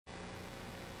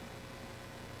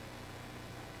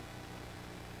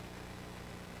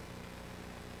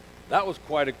That was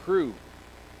quite a crew.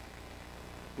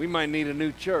 We might need a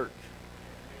new church.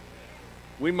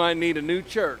 We might need a new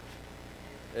church.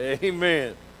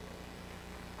 Amen.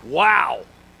 Wow.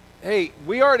 Hey,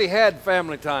 we already had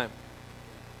family time.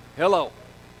 Hello.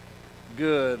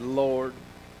 Good Lord.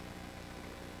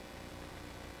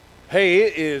 Hey,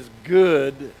 it is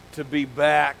good to be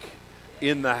back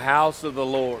in the house of the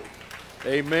Lord.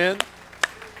 Amen.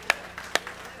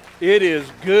 It is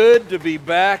good to be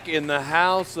back in the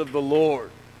house of the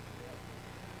Lord.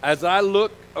 As I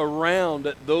look around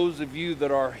at those of you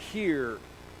that are here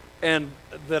and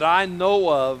that I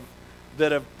know of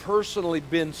that have personally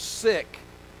been sick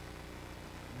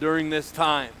during this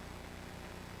time.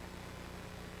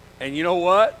 And you know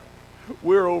what?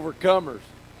 We're overcomers.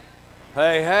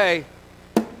 Hey,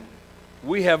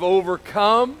 we have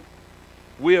overcome.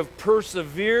 We have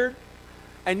persevered.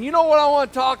 And you know what I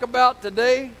want to talk about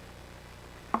today?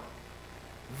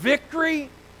 Victory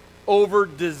over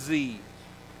disease.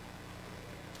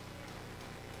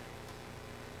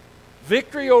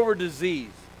 Victory over disease.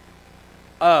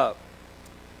 So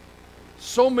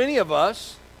many of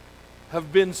us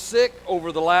have been sick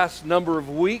over the last number of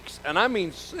weeks, and I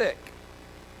mean sick.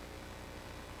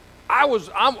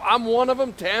 I'm one of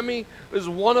them. Tammy is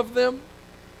one of them.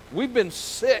 We've been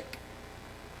sick.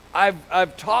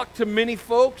 I've talked to many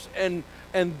folks, and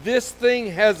this thing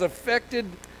has affected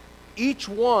each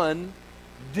one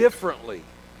differently.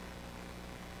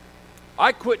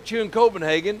 I quit chewing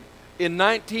Copenhagen in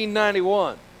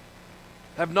 1991.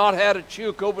 Have not had a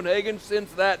chew Copenhagen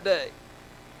since that day.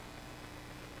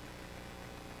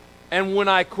 And when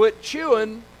I quit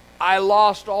chewing, I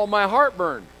lost all my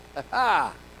heartburn.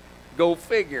 Ha! Go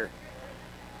figure.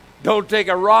 Don't take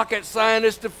a rocket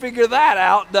scientist to figure that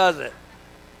out, does it?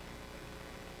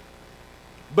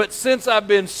 But since I've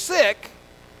been sick,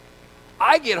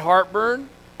 I get heartburn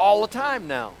all the time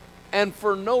now, and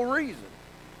for no reason.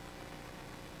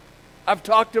 I've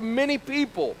talked to many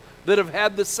people that have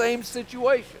had the same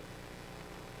situation.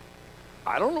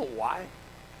 I don't know why.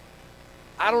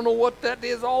 I don't know what that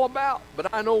is all about,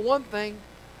 but I know one thing.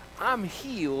 I'm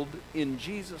healed in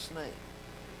Jesus' name.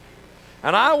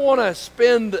 And I want to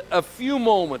spend a few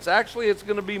moments. Actually, it's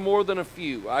going to be more than a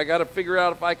few. I got to figure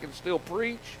out if I can still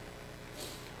preach.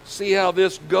 See how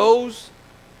this goes.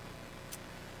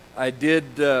 I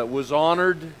was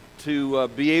honored to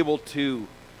be able to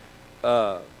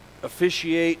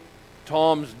officiate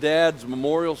Tom's dad's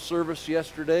memorial service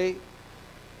yesterday,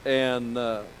 and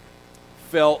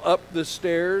fell up the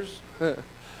stairs. That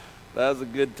was a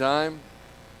good time.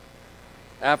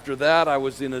 After that, I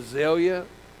was in Azalea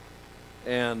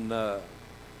and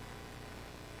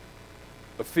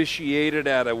officiated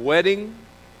at a wedding.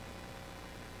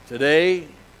 Today,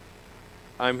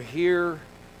 I'm here,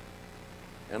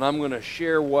 and I'm going to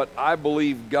share what I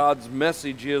believe God's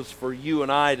message is for you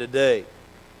and I today.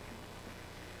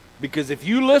 Because if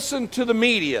you listen to the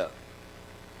media,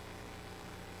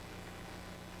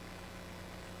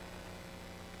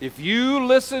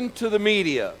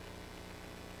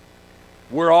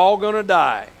 we're all going to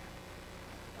die.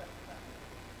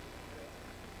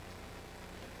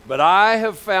 But I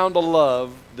have found a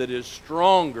love that is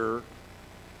stronger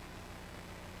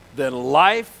than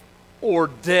life or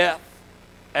death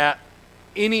at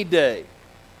any day.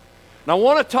 Now, I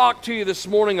want to talk to you this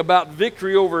morning about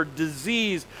victory over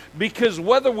disease, because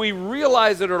whether we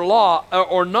realize it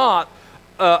or not,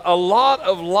 a lot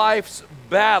of life's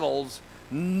battles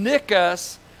nick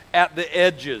us at the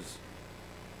edges.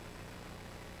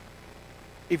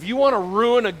 If you want to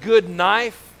ruin a good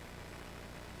knife,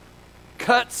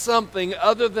 cut something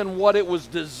other than what it was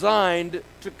designed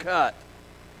to cut.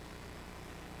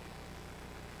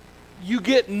 You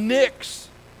get nicks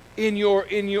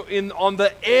on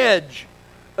the edge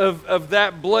of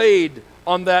that blade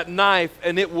on that knife,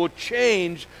 and it will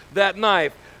change that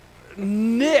knife.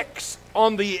 Nicks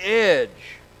on the edge.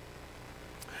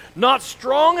 Not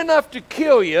strong enough to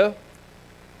kill you.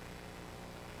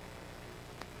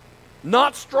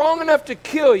 Not strong enough to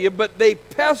kill you, but they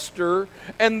pester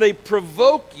and they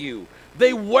provoke you.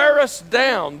 They wear us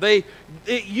down.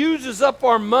 It uses up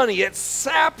our money. It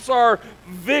saps our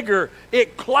vigor.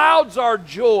 It clouds our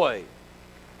joy.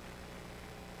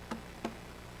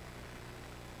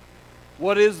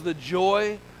 What is the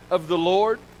joy of the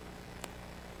Lord?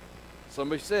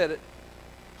 Somebody said it.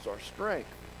 It's our strength.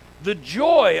 The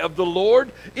joy of the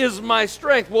Lord is my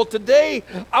strength. Well, today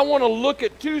I want to look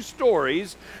at two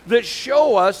stories that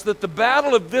show us that the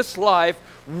battle of this life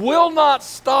will not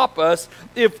stop us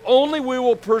if only we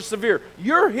will persevere.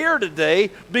 You're here today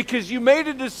because you made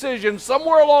a decision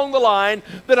somewhere along the line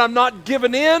that I'm not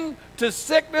giving in to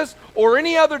sickness or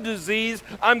any other disease.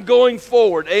 I'm going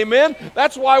forward. Amen?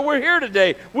 That's why we're here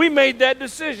today. We made that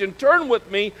decision. Turn with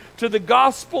me to the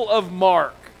Gospel of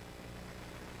Mark.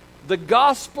 The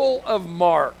Gospel of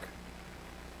Mark.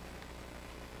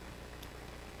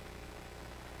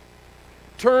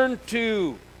 Turn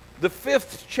to the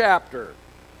 5th chapter.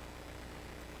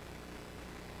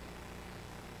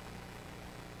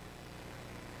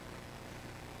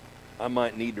 I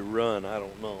might need to run, I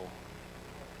don't know.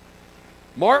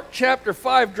 Mark chapter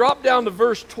 5, drop down to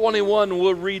verse 21 and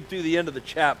we'll read through the end of the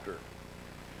chapter.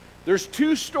 There's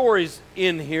two stories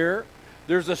in here.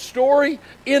 There's a story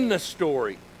in the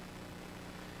story.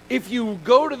 If you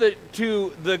go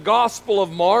to the Gospel of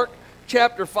Mark,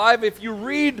 chapter 5, if you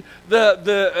read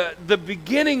the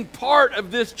beginning part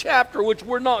of this chapter, which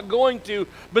we're not going to,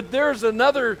 but there's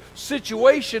another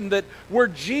situation that where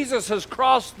Jesus has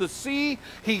crossed the sea.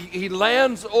 He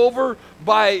lands over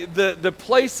by the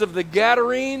place of the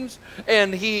Gadarenes,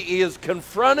 and he is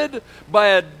confronted by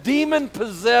a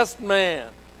demon-possessed man.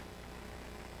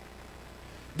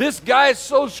 This guy is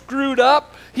so screwed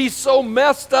up, he's so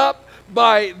messed up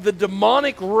by the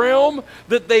demonic realm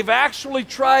that they've actually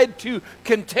tried to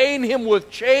contain him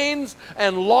with chains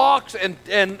and locks,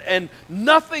 and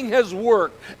nothing has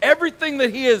worked. Everything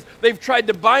that they've tried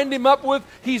to bind him up with,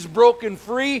 he's broken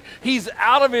free. He's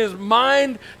out of his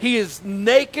mind. He is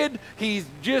naked. He's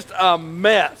just a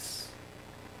mess.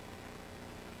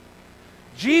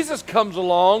 Jesus comes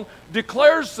along,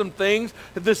 declares some things.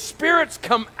 The spirits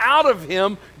come out of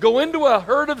him, go into a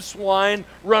herd of swine,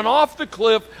 run off the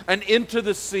cliff, and into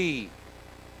the sea.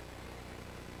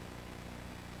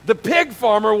 The pig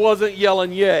farmer wasn't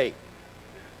yelling yay.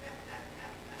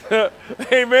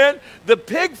 Amen. The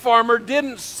pig farmer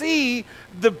didn't see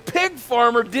the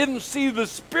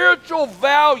spiritual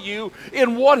value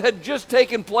in what had just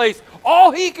taken place.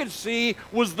 All he could see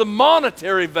was the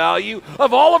monetary value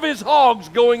of all of his hogs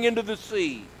going into the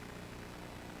sea.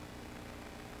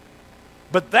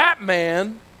 But that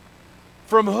man,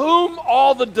 from whom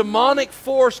all the demonic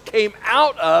force came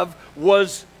out of,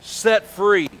 was set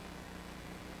free.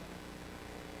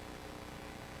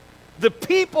 The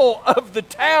people of the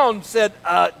town said,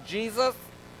 Jesus,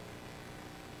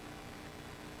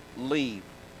 leave.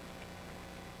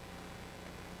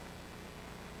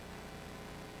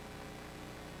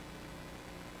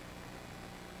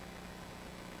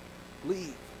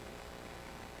 Leave.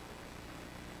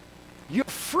 You're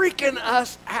freaking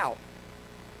us out.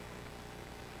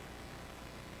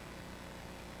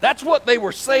 That's what they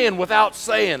were saying without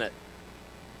saying it.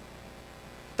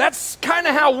 That's kind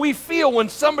of how we feel when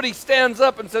somebody stands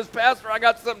up and says, Pastor, I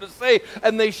got something to say,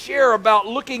 and they share about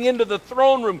looking into the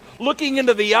throne room, looking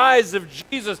into the eyes of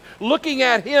Jesus, looking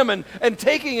at him and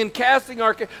taking and casting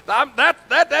our...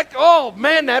 oh,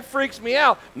 man, that freaks me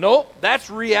out. No, that's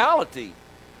reality.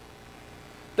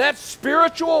 That's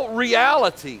spiritual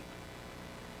reality.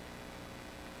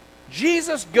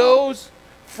 Jesus goes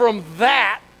from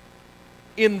that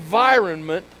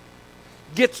environment,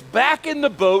 gets back in the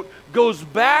boat, goes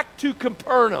back to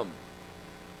Capernaum.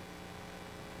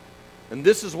 And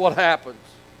this is what happens.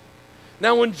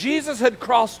 Now, when Jesus had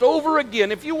crossed over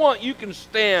again, if you want, you can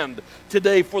stand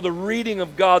today for the reading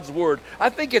of God's Word. I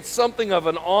think it's something of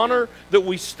an honor that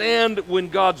we stand when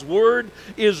God's Word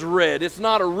is read. It's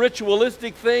not a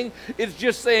ritualistic thing. It's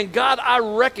just saying, God, I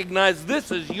recognize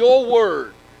this is your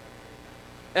Word.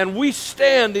 And we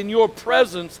stand in your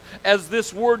presence as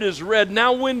this word is read.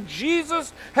 Now, when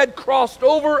Jesus had crossed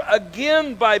over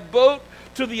again by boat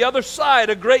to the other side,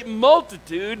 a great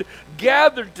multitude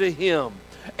gathered to him,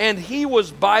 and he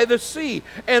was by the sea.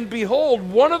 And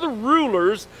behold, one of the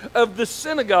rulers of the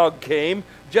synagogue came,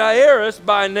 Jairus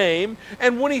by name,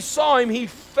 and when he saw him, he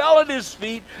fell at his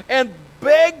feet and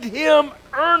begged him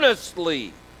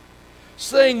earnestly,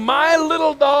 saying, My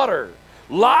little daughter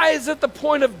lies at the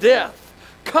point of death.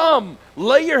 Come,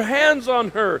 lay your hands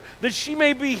on her, that she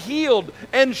may be healed,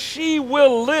 and she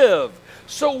will live.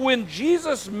 So when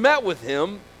Jesus met with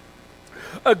him,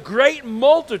 a great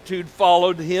multitude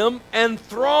followed him and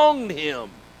thronged him.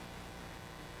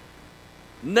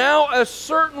 Now a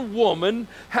certain woman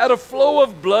had a flow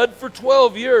of blood for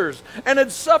 12 years, and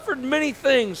had suffered many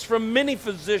things from many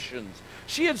physicians.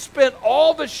 She had spent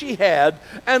all that she had,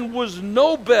 and was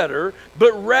no better,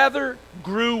 but rather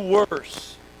grew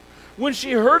worse. When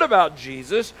she heard about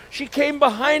Jesus, she came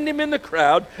behind him in the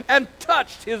crowd and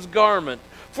touched his garment.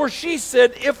 For she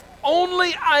said, "If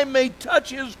only I may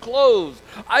touch his clothes,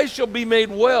 I shall be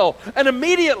made well." And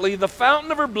immediately the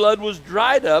fountain of her blood was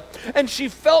dried up, and she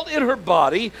felt in her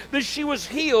body that she was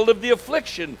healed of the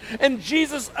affliction. And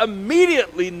Jesus,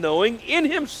 immediately knowing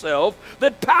in himself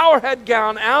that power had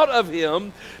gone out of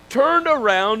him, turned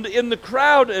around in the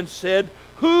crowd and said,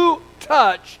 "Who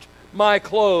touched my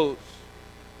clothes?"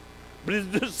 But his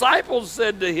disciples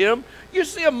said to him, "You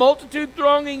see a multitude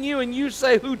thronging you, and you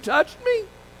say, 'Who touched me?'"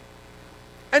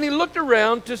 And he looked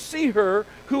around to see her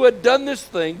who had done this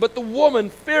thing. But the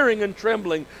woman, fearing and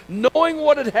trembling, knowing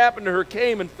what had happened to her,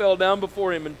 came and fell down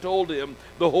before him and told him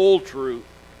the whole truth.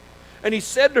 And he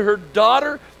said to her,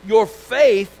 "Daughter, your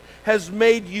faith has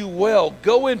made you well.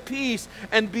 Go in peace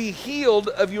and be healed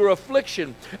of your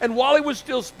affliction." And while he was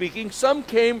still speaking, some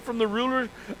came from the ruler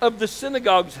of the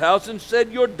synagogue's house and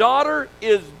said, "Your daughter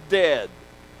is dead.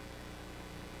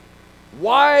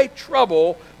 Why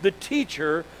trouble the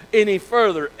teacher any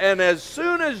further?" And as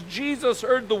soon as Jesus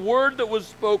heard the word that was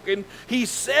spoken, he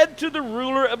said to the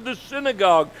ruler of the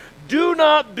synagogue, "Do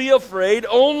not be afraid,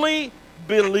 only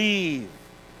believe."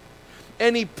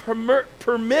 And he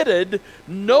permitted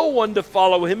no one to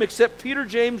follow him except Peter,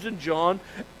 James, and John,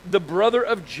 the brother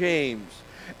of James.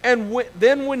 And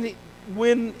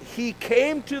when he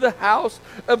came to the house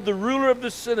of the ruler of the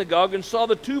synagogue and saw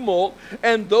the tumult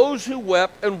and those who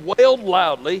wept and wailed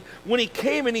loudly, when he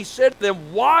came and he said to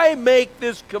them, "Why make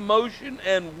this commotion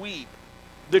and weep?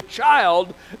 The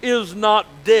child is not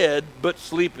dead, but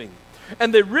sleeping."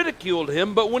 And they ridiculed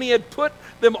him, but when he had put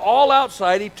them all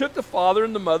outside, he took the father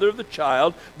and the mother of the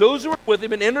child, those who were with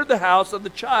him, and entered the house of the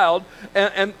child,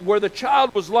 and where the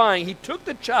child was lying. He took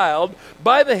the child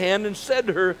by the hand and said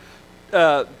to her,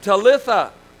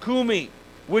 "Talitha kumi,"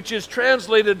 which is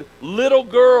translated, "Little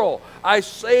girl, I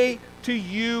say to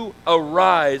you,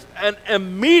 arise." And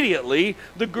immediately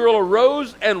the girl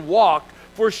arose and walked,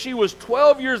 for she was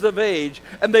 12 years of age,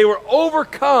 and they were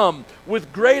overcome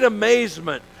with great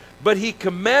amazement. But he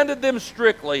commanded them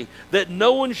strictly that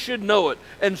no one should know it,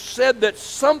 and said that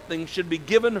something should be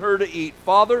given her to eat.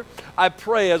 Father, I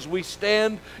pray as we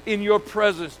stand in your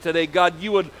presence today, God,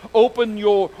 you would open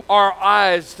our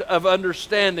eyes of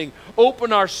understanding.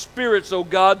 Open our spirits, oh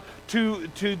God, to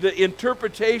the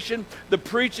interpretation, the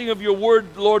preaching of your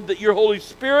word, Lord, that your Holy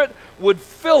Spirit would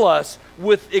fill us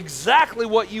with exactly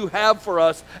what you have for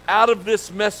us out of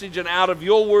this message and out of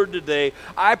your word today.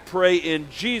 I pray in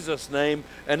Jesus' name.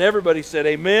 And everybody said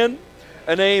amen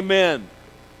and amen.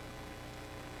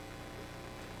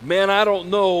 Man, I don't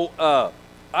know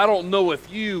if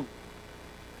you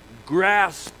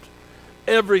grasped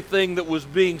everything that was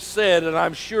being said, and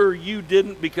I'm sure you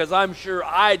didn't, because I'm sure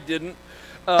I didn't,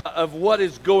 of what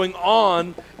is going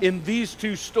on in these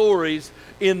two stories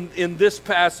in this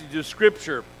passage of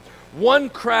Scripture. One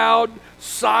crowd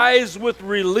sighs with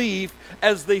relief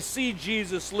as they see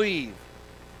Jesus leave.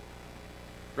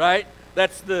 Right?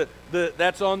 That's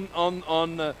that's on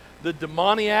the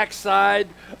demoniac side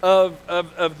of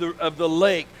the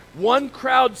lake. One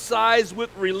crowd sighs with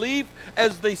relief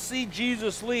as they see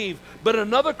Jesus leave, but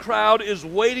another crowd is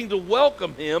waiting to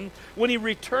welcome him when he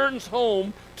returns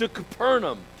home to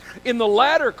Capernaum. In the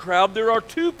latter crowd, there are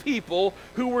two people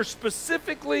who were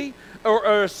specifically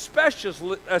or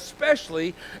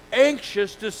especially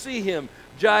anxious to see him.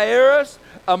 Jairus,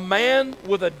 a man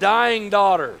with a dying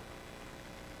daughter,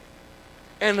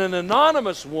 and an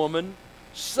anonymous woman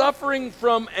suffering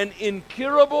from an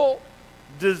incurable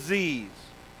disease.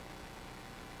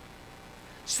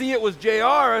 See, it was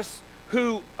Jairus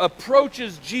who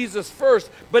approaches Jesus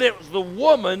first, but it was the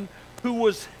woman who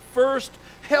was first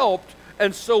helped,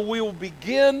 and so we will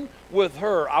begin with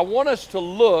her. I want us to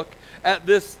look at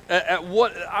this,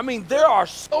 there are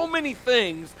so many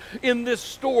things in this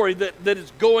story that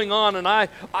is going on, and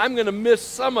I'm going to miss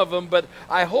some of them, but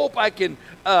I hope I can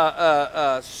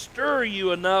stir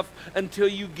you enough until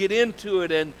you get into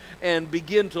it and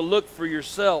begin to look for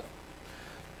yourself.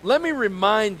 Let me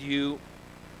remind you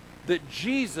that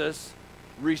Jesus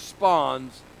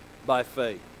responds by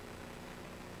faith.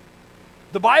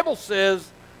 The Bible says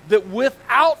that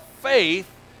without faith,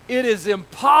 it is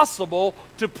impossible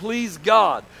to please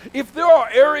God. If there are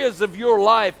areas of your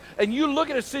life and you look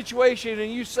at a situation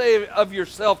and you say of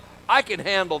yourself, I can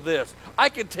handle this, I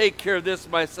can take care of this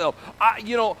myself.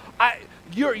 You're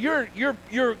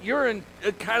in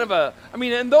kind of a,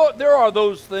 and though there are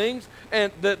those things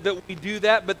and that we do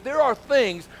that, but there are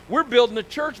things. We're building a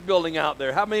church building out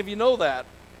there. How many of you know that?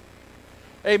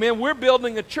 Amen. We're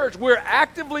building a church. We're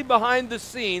actively behind the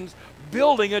scenes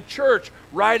building a church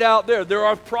right out there. There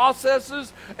are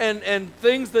processes and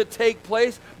things that take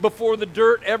place before the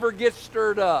dirt ever gets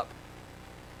stirred up.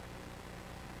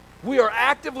 We are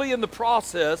actively in the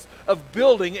process of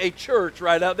building a church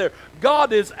right out there.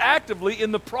 God is actively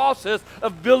in the process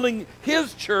of building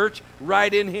His church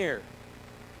right in here.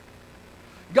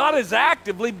 God is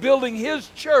actively building His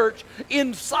church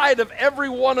inside of every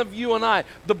one of you and I.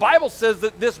 The Bible says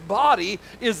that this body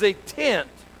is a tent,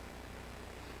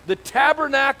 the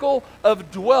tabernacle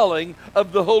of dwelling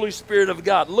of the Holy Spirit of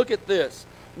God. Look at this.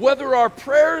 Whether our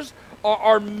prayers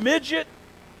are midget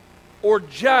or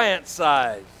giant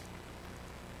size,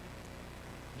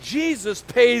 Jesus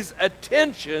pays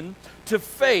attention to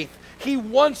faith. He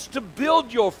wants to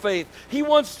build your faith. He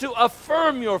wants to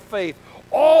affirm your faith.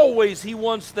 Always He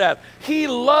wants that. He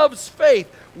loves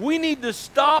faith. We need to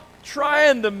stop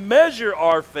trying to measure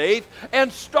our faith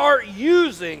and start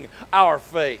using our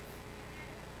faith.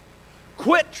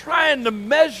 Quit trying to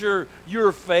measure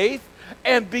your faith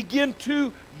and begin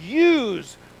to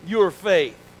use your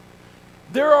faith.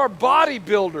 There are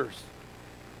bodybuilders,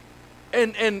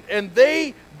 and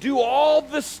they do all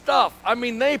this stuff. I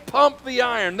mean, they pump the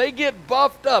iron. They get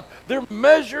buffed up. They're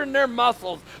measuring their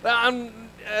muscles and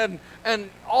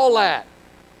all that.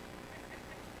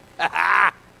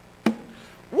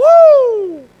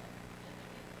 Woo!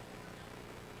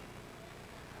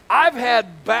 I've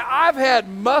had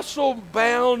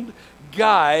muscle-bound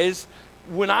guys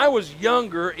when I was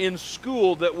younger in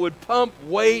school that would pump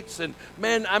weights, and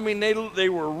man, I mean, they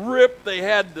were ripped. They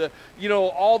had the,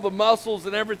 all the muscles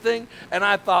and everything. And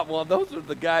I thought, well, those are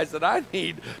the guys that I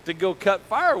need to go cut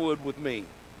firewood with me.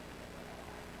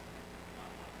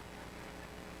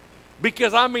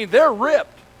 Because, I mean, they're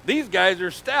ripped. These guys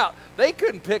are stout. They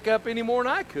couldn't pick up any more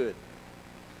than I could.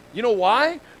 You know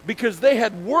why? Because they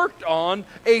had worked on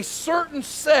a certain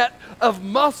set of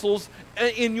muscles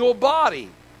in your body.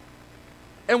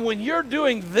 And when you're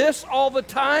doing this all the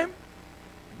time,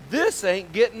 this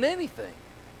ain't getting anything.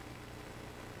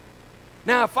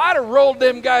 Now, if I'd have rolled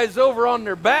them guys over on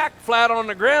their back, flat on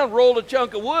the ground, rolled a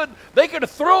chunk of wood, they could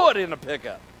have thrown it in a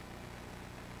pickup.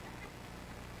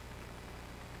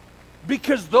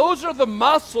 Because those are the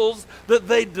muscles that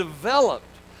they developed.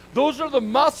 Those are the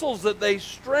muscles that they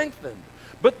strengthened.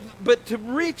 But to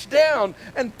reach down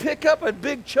and pick up a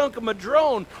big chunk of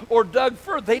madrone or Doug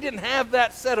fir, they didn't have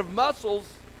that set of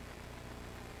muscles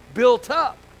built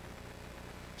up.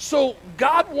 So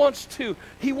God wants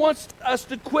us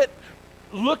to quit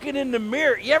looking in the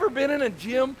mirror. You ever been in a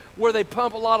gym where they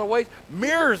pump a lot of weights?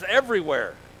 Mirrors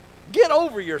everywhere. Get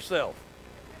over yourself.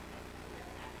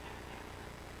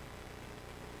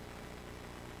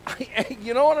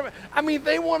 You know what I mean? I mean,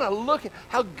 they want to look at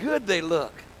how good they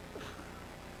look.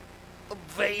 The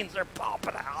veins are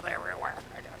popping out everywhere.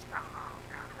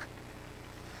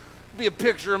 Be a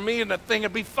picture of me and the thing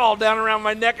would be fall down around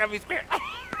my neck. I'd be scared.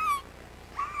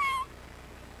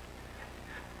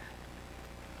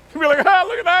 You'd be like,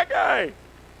 look at that guy.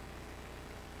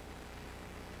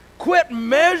 Quit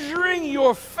measuring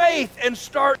your faith and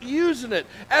start using it.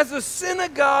 As a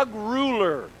synagogue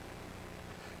ruler,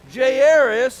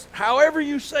 Jairus, however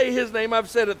you say his name, I've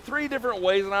said it 3 different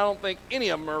ways, and I don't think any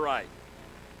of them are right.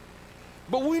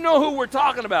 But we know who we're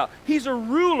talking about. He's a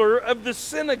ruler of the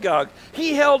synagogue.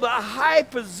 He held a high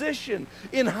position,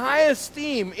 in high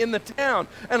esteem in the town.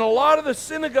 And a lot of the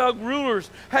synagogue rulers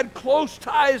had close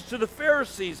ties to the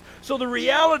Pharisees. So the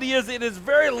reality is, it is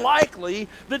very likely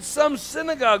that some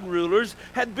synagogue rulers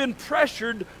had been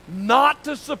pressured not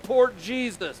to support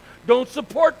Jesus. Don't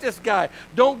support this guy.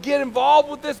 Don't get involved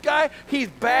with this guy. He's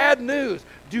bad news.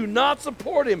 Do not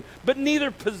support him. But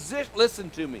neither position, listen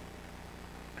to me.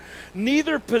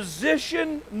 Neither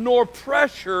position nor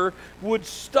pressure would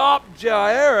stop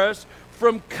Jairus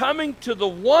from coming to the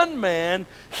one man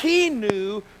he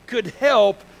knew could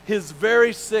help his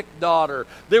very sick daughter.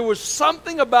 There was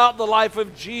something about the life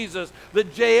of Jesus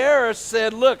that Jairus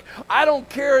said, look, I don't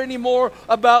care anymore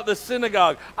about the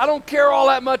synagogue. I don't care all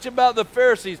that much about the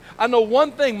Pharisees. I know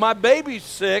one thing, my baby's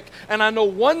sick, and I know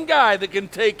one guy that can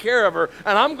take care of her,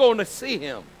 and I'm going to see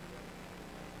him.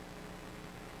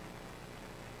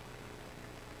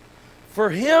 For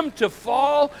him to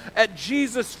fall at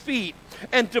Jesus' feet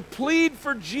and to plead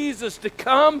for Jesus to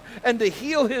come and to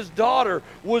heal his daughter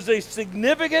was a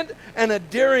significant and a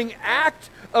daring act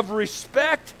of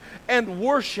respect and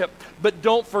worship. But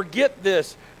don't forget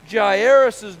this,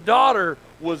 Jairus' daughter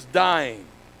was dying.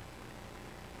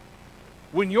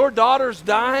 When your daughter's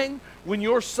dying, when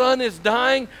your son is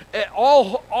dying,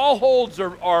 all holds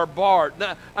are barred.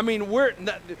 I mean, we're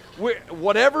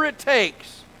whatever it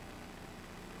takes.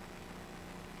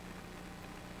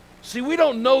 See, we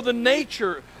don't know the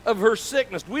nature of her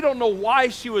sickness. We don't know why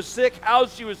she was sick, how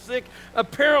she was sick.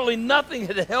 Apparently nothing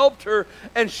had helped her,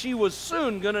 and she was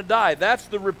soon going to die. That's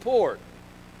the report.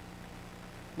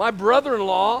 My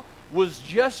brother-in-law was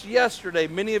just yesterday.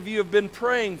 Many of you have been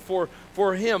praying for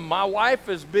him. My wife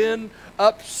has been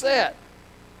upset.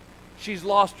 She's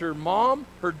lost her mom,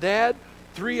 her dad,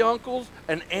 3 uncles,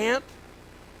 an aunt,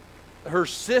 her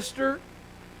sister.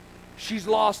 She's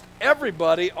lost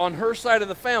everybody on her side of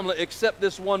the family except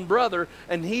this one brother,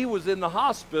 and he was in the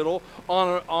hospital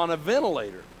on a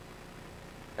ventilator.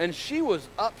 And she was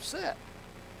upset.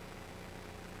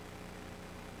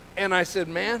 And I said,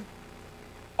 man,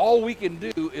 all we can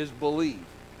do is believe.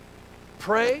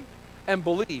 Pray and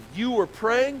believe. You were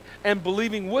praying and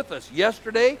believing with us.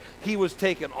 Yesterday, he was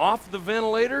taken off the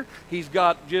ventilator. He's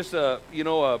got just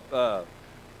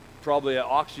probably an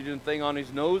oxygen thing on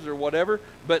his nose or whatever.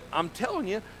 But I'm telling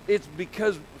you, it's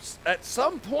because at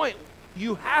some point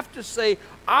you have to say,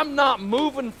 I'm not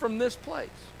moving from this place.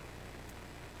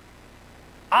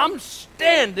 I'm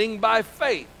standing by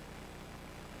faith.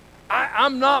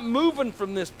 I'm not moving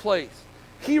from this place.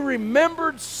 He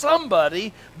remembered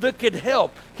somebody that could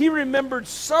help. He remembered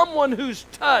someone whose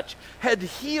touch had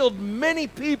healed many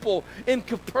people in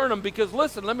Capernaum. Because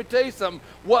listen, let me tell you something.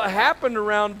 What happened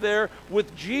around there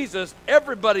with Jesus,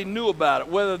 everybody knew about it.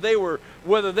 Whether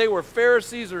they were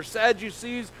Pharisees or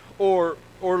Sadducees or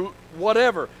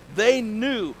whatever. They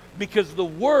knew because the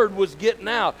word was getting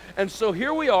out. And so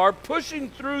here we are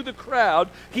pushing through the crowd.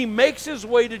 He makes his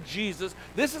way to Jesus.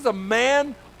 This is a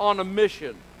man on a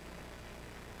mission.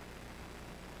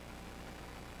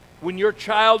 When your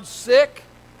child's sick,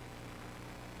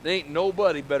 there ain't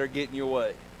nobody better get in your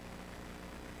way.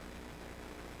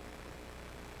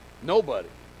 Nobody.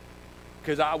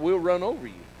 Because I will run over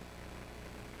you.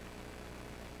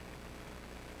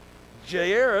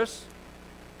 Jairus,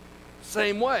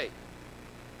 same way.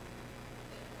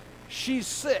 She's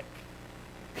sick.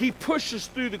 He pushes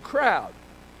through the crowd.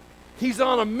 He's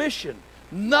on a mission.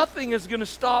 Nothing is going to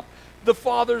stop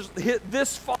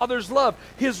this father's love.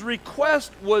 His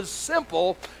request was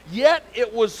simple, yet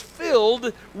it was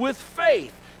filled with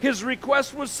faith. His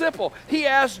request was simple. He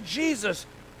asked Jesus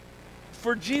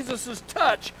for Jesus'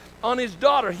 touch on his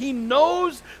daughter. He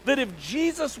knows that if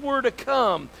Jesus were to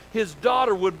come, his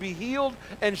daughter would be healed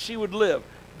and she would live.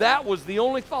 That was the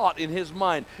only thought in his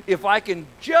mind. If I can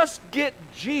just get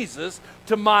Jesus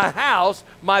to my house,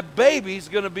 my baby's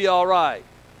going to be all right.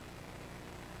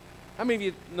 How many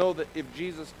of you know that if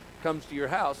Jesus comes to your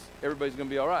house, everybody's going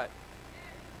to be all right?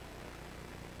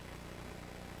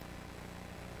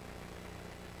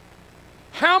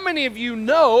 How many of you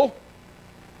know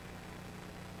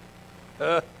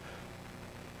that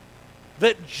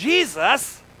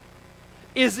Jesus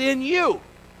is in you?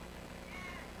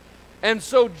 And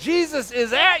so Jesus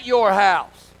is at your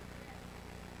house.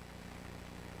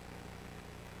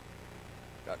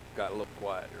 Got a little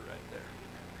quieter right there.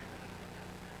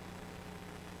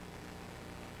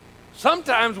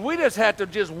 Sometimes we just have to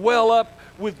just well up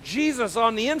with Jesus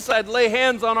on the inside, lay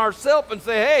hands on ourselves and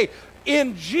say, hey,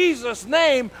 in Jesus'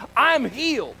 name, I'm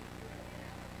healed.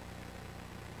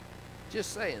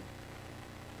 Just saying.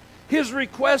 His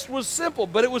request was simple,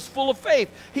 but it was full of faith.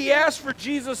 He asked for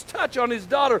Jesus' touch on his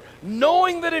daughter,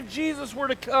 knowing that if Jesus were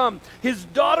to come, his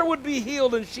daughter would be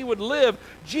healed and she would live.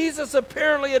 Jesus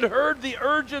apparently had heard the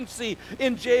urgency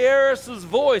in Jairus'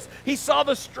 voice. He saw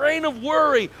the strain of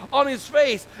worry on his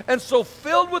face, and so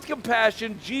filled with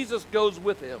compassion, Jesus goes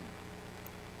with him.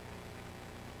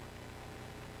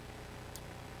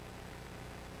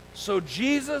 So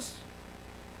Jesus,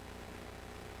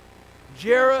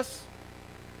 Jairus,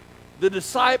 the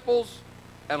disciples,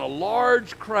 and a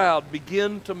large crowd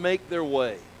begin to make their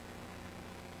way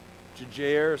to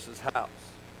Jairus' house.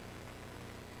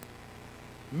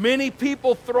 Many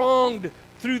people thronged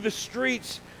through the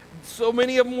streets. So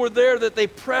many of them were there that they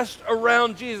pressed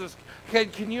around Jesus.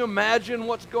 Can you imagine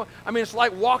what's going on? I mean, it's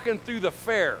like walking through the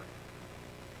fair.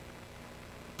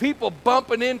 People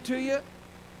bumping into you.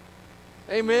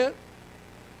 Amen.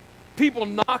 People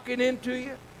knocking into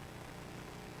you.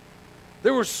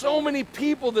 There were so many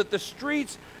people that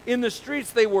in the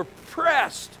streets, they were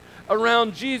pressed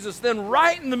around Jesus. Then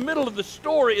right in the middle of the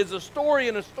story is a story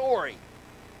in a story.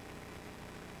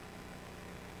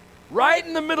 Right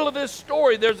in the middle of this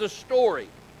story, there's a story.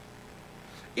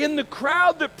 In the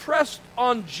crowd that pressed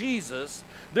on Jesus,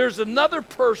 there's another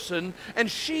person, and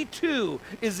she too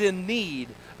is in need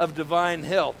of divine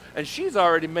help. And she's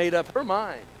already made up her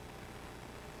mind.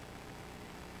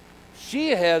 She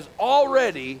has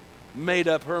already made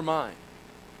up her mind.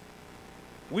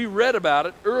 We read about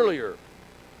it earlier.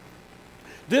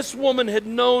 This woman had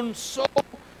known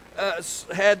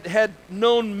had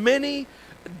known many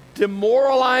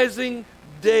demoralizing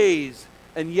days,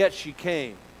 and yet she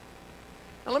came.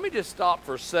 Now let me just stop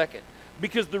for a second,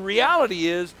 because the reality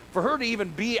is, for her to even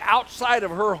be outside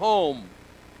of her home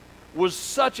was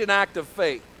such an act of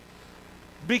faith,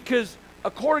 because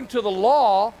according to the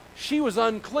law, she was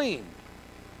unclean.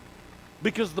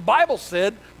 Because the Bible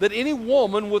said that any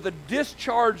woman with a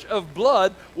discharge of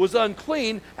blood was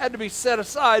unclean, had to be set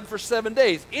aside for 7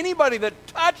 days. Anybody that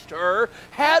touched her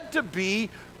had to be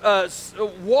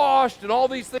washed and all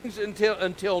these things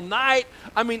until night.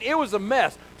 I mean, it was a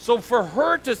mess. So for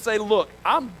her to say, look,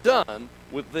 I'm done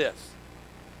with this.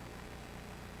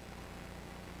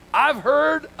 I've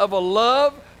heard of a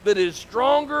love that is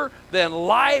stronger than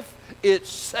life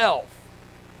itself.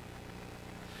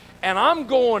 And I'm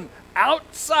going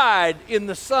outside in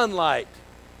the sunlight.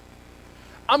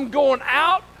 I'm going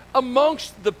out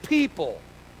amongst the people.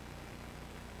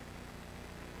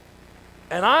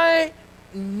 And I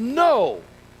know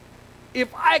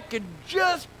if I could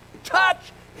just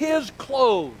touch his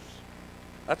clothes.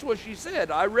 That's what she said.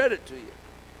 I read it to you.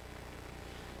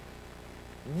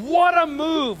 What a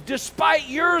move. Despite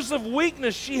years of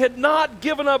weakness, she had not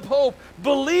given up hope.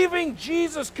 Believing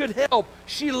Jesus could help,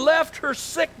 she left her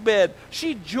sick bed.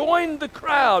 She joined the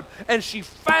crowd, and she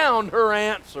found her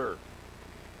answer.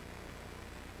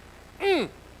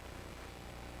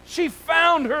 She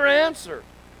found her answer.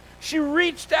 She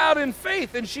reached out in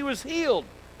faith, and she was healed.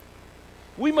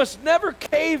 We must never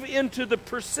cave into the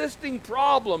persisting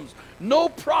problems. No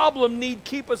problem need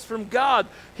keep us from God.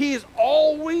 He is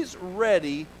always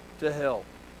ready to help.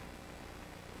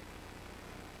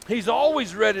 He's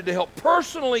always ready to help.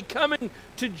 Personally, coming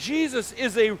to Jesus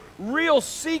is the real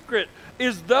secret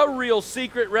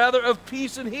of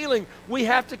peace and healing. We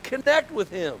have to connect with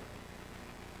Him.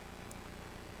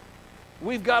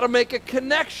 We've got to make a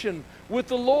connection with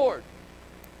the Lord.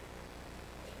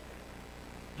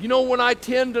 You know when I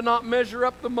tend to not measure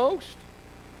up the most?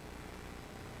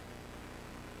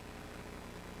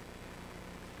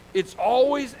 It's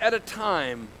always at a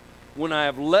time when I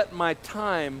have let my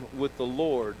time with the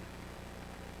Lord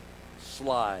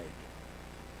slide.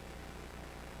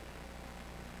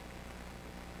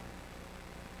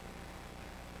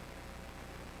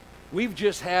 We've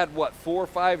just had, 4 or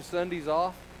 5 Sundays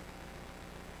off?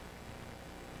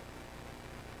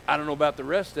 I don't know about the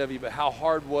rest of you, but how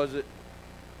hard was it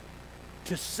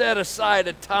to set aside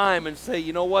a time and say,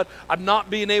 you know what, I'm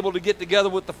not being able to get together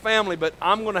with the family, but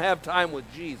I'm going to have time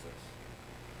with Jesus.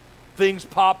 Things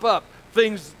pop up.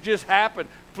 Things just happen.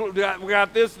 We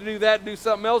got this to do, that to do,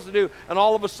 something else to do, and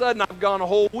all of a sudden I've gone a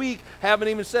whole week, haven't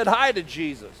even said hi to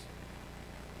Jesus.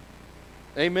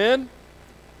 Amen?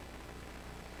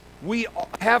 We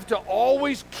have to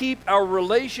always keep our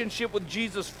relationship with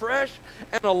Jesus fresh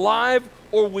and alive,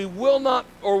 or we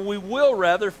will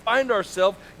rather find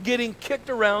ourselves getting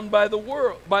kicked around by the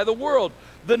world.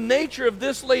 The nature of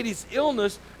this lady's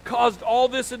illness caused all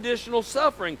this additional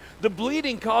suffering. The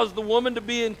bleeding caused the woman to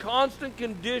be in constant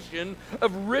condition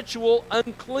of ritual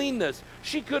uncleanness.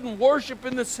 She couldn't worship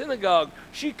in the synagogue.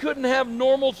 She couldn't have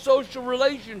normal social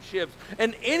relationships.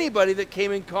 And anybody that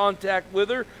came in contact with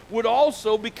her would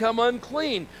also become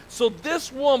unclean. So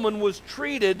this woman was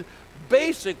treated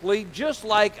basically just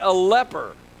like a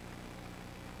leper.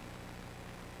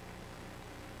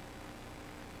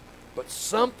 But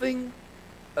something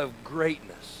of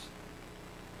greatness.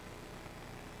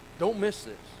 Don't miss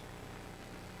this.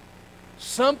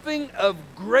 Something of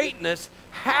greatness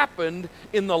happened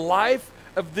in the life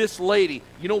of this lady.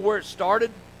 You know where it started?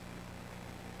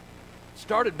 It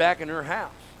started back in her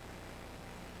house.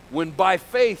 When by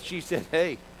faith she said,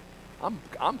 hey,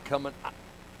 I'm coming.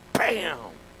 Bam!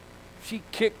 She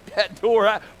kicked that door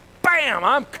out. Bam!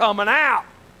 I'm coming out.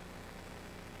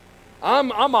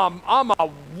 I'm a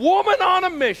woman on a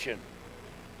mission.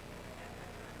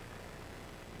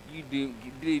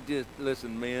 You just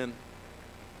listen, men.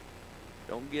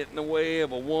 Don't get in the way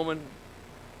of a woman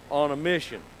on a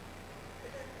mission.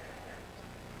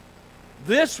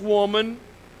 This woman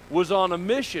was on a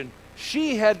mission.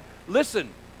 She had, listen,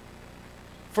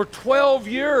 for 12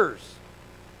 years,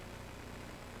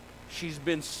 she's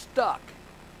been stuck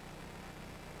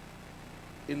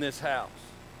in this house.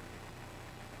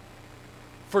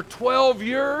 For 12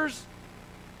 years,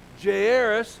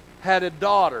 Jairus had a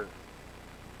daughter.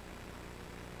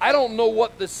 I don't know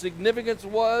what the significance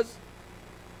was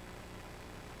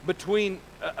between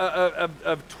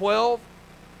of 12,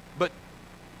 but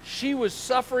she was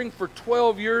suffering for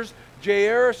 12 years.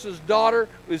 Jairus' daughter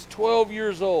was 12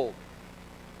 years old.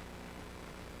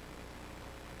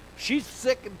 She's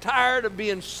sick and tired of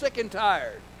being sick and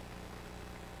tired.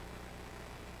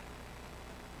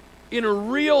 In a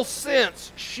real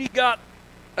sense, she got,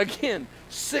 again,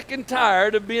 sick and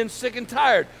tired of being sick and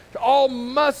tired. All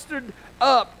muddled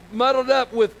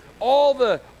up with all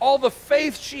the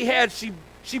faith she had.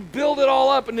 She built it all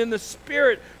up, and in the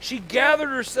Spirit, she gathered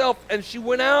herself, and she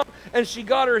went out, and she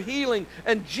got her healing.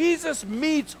 And Jesus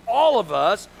meets all of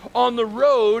us on the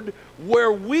road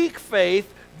where weak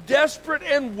faith, desperate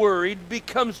and worried,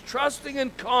 becomes trusting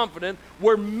and confident,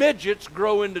 where midgets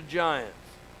grow into giants.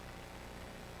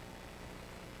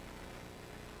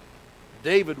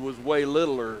 David was way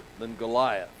littler than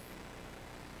Goliath,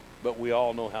 but we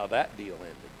all know how that deal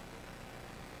ended.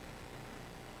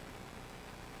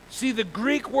 See, the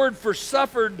Greek word for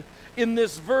suffered in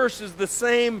this verse is the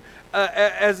same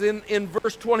as in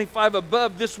verse 25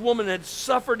 above. This woman had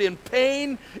suffered in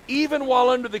pain even while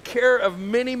under the care of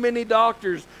many, many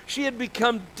doctors. She had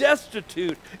become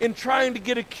destitute in trying to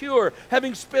get a cure,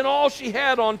 having spent all she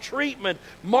had on treatment.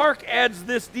 Mark adds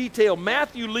this detail.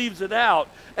 Matthew leaves it out,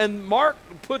 and Mark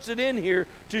puts it in here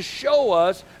to show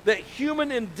us that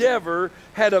human endeavor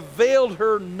had availed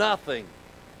her nothing.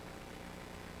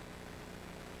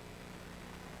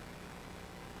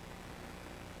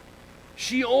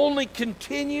 She only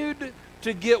continued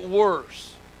to get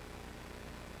worse.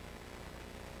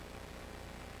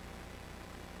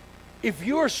 If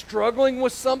you're struggling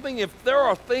with something, if there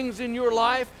are things in your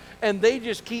life and they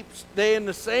just keep staying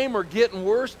the same or getting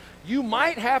worse, you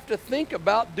might have to think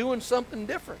about doing something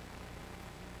different.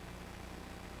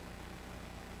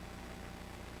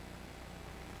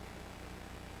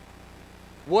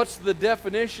 What's the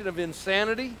definition of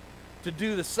insanity? To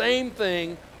do the same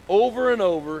thing over and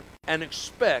over and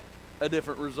expect a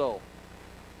different result.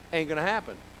 Ain't going to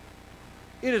happen.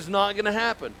 It is not going to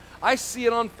happen. I see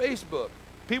it on Facebook.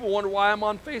 People wonder why I'm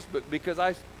on Facebook, because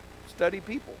I study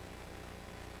people.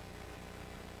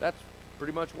 That's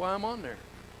pretty much why I'm on there.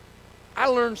 I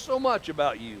learn so much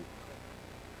about you.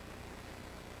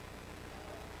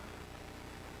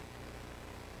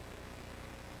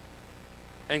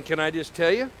 And can I just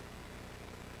tell you,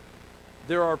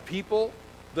 there are people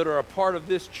that are a part of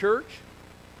this church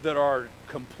that are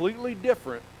completely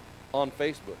different on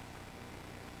Facebook.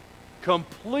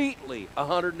 Completely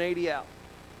 180 out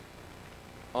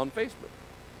on Facebook.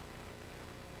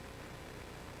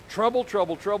 Trouble,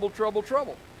 trouble, trouble, trouble,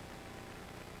 trouble.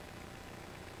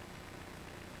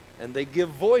 And they give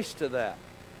voice to that.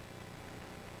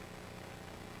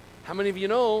 How many of you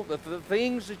know that the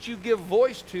things that you give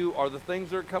voice to are the things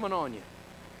that are coming on you?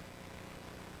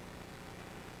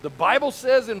 The Bible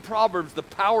says in Proverbs, the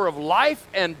power of life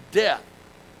and death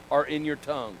are in your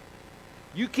tongue.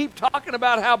 You keep talking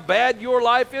about how bad your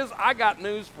life is, I got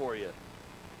news for you.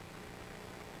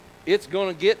 It's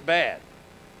going to get bad.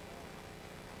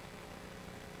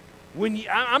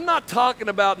 I'm not talking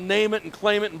about name it and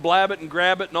claim it and blab it and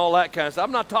grab it and all that kind of stuff.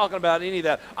 I'm not talking about any of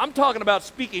that. I'm talking about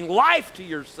speaking life to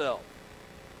yourself.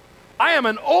 I am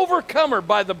an overcomer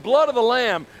by the blood of the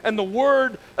Lamb and the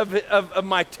word of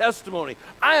my testimony.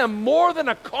 I am more than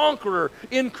a conqueror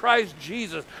in Christ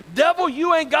Jesus. Devil,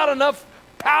 you ain't got enough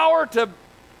power to...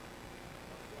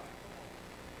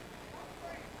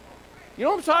 You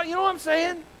know what I'm talking? You know what I'm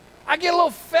saying? I get a little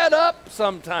fed up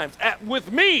sometimes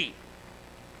with me.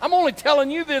 I'm only telling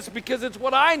you this because it's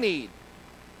what I need.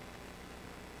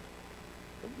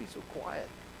 Don't be so quiet.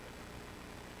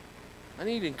 I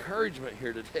need encouragement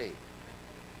here today.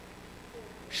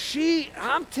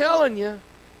 I'm telling you,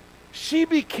 she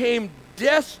became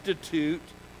destitute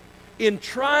in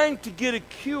trying to get a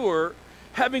cure,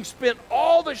 having spent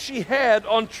all that she had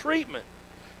on treatment.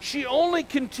 She only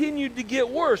continued to get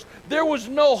worse. There was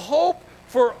no hope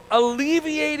for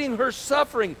alleviating her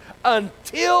suffering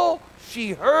until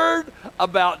she heard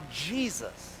about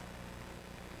Jesus.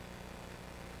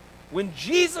 When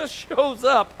Jesus shows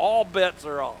up, all bets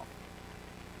are off.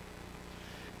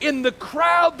 In the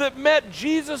crowd that met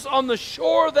Jesus on the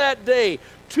shore that day,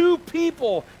 two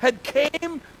people had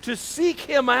came to seek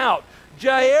him out.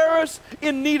 Jairus,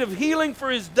 in need of healing for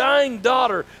his dying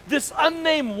daughter. This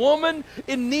unnamed woman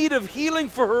in need of healing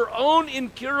for her own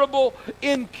incurable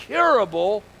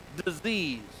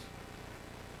disease.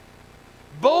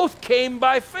 Both came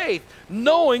by faith,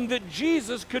 knowing that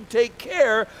Jesus could take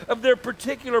care of their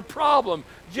particular problem.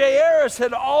 Jairus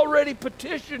had already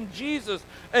petitioned Jesus,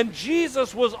 and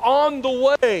Jesus was on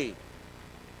the way.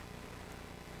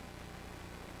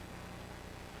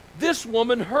 This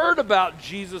woman heard about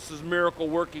Jesus' miracle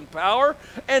working power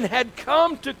and had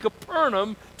come to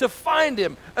Capernaum to find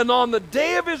him. And on the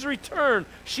day of his return,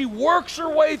 she works her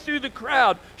way through the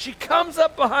crowd. She comes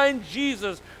up behind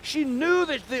Jesus. She knew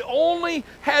that they only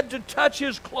had to touch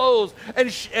his clothes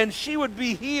and she would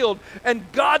be healed.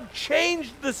 And God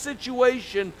changed the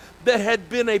situation that had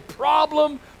been a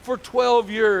problem for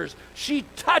 12 years. She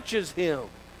touches him.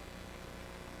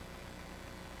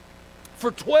 For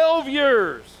 12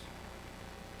 years,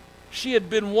 she had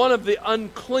been one of the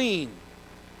unclean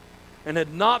and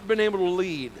had not been able to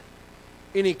lead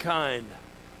any kind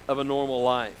of a normal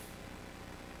life.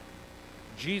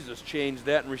 Jesus changed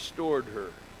that and restored her.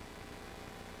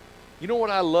 You know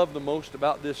what I love the most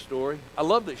about this story? I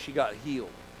love that she got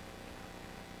healed.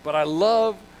 But I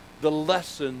love the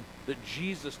lesson that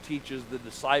Jesus teaches the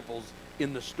disciples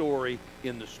in the story.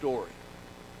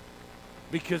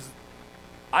 Because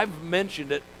I've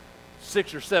mentioned it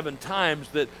 6 or 7 times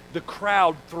that the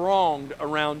crowd thronged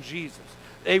around Jesus.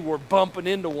 They were bumping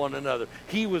into one another.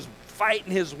 He was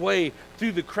fighting his way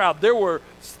through the crowd. There were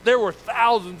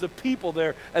thousands of people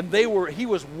there, and he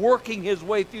was working his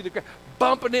way through the crowd,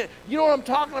 bumping in. You know what I'm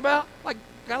talking about? Kind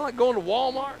of like going to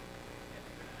Walmart.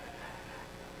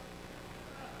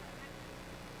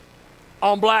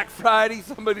 On Black Friday,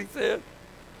 somebody said.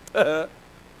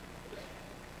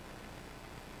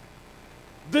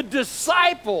 The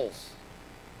disciples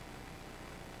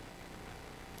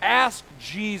asked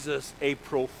Jesus a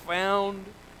profound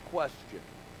question.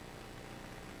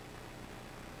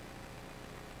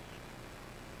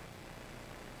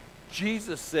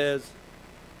 Jesus says,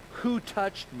 "Who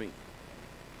touched me?"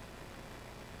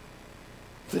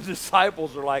 The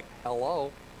disciples are like,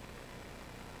 "Hello?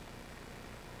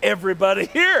 Everybody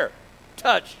here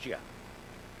touched you.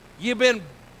 You've been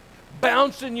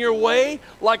bouncing your way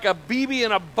like a BB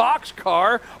in a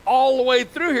boxcar all the way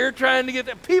through here trying to get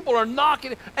that. People are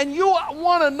knocking, and you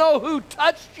want to know who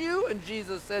touched you?" And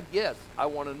Jesus said, "Yes, I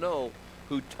want to know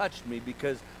who touched me,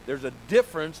 because there's a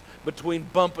difference between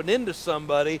bumping into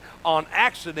somebody on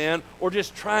accident or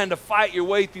just trying to fight your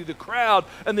way through the crowd.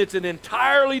 And it's an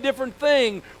entirely different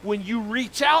thing when you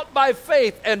reach out by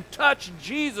faith and touch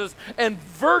Jesus, and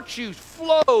virtue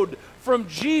flowed from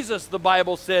Jesus," the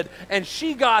Bible said, and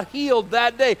she got healed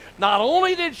that day. Not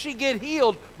only did she get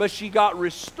healed, but she got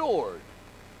restored.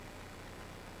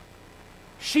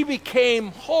 She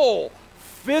became whole,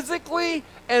 physically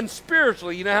and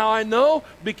spiritually. You know how I know?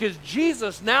 Because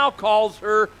Jesus now calls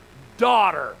her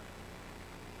daughter.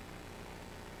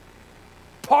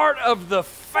 Part of the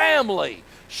family.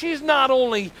 She's not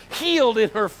only healed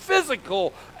in her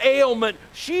physical ailment,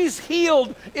 she's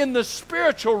healed in the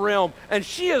spiritual realm, and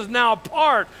she is now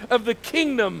part of the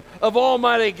kingdom of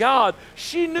Almighty God.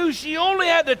 She knew she only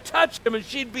had to touch him and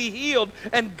she'd be healed,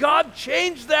 and God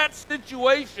changed that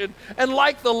situation. And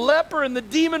like the leper and the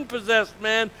demon-possessed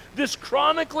man, this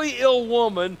chronically ill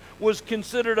woman was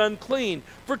considered unclean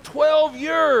for 12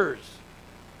 years.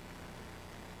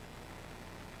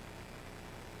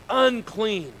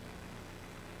 Unclean.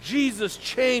 Jesus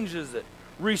changes it,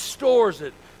 restores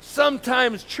it.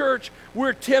 Sometimes, church,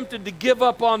 we're tempted to give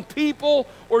up on people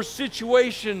or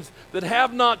situations that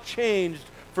have not changed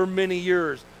for many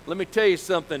years. Let me tell you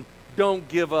something. Don't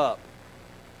give up.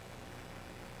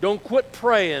 Don't quit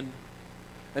praying,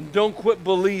 and don't quit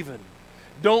believing.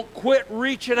 Don't quit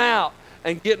reaching out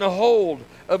and getting a hold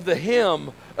of the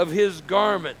hem of his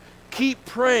garment. Keep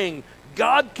praying.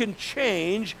 God can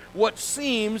change what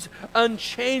seems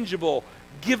unchangeable,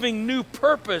 giving new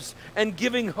purpose and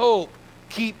giving hope.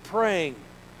 Keep praying.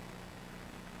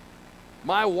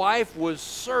 My wife was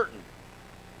certain,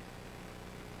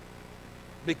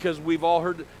 because we've all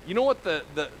heard, you know what the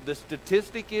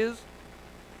statistic is?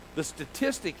 The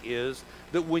statistic is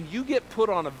that when you get put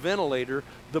on a ventilator,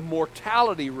 the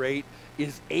mortality rate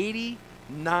is 89%.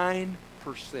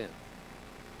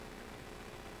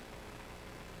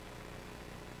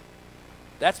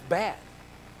 That's bad.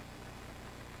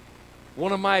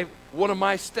 One of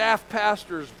my staff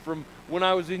pastors from when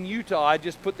I was in Utah, I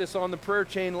just put this on the prayer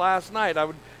chain last night. I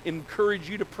would encourage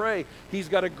you to pray. He's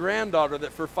got a granddaughter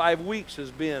that for 5 weeks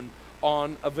has been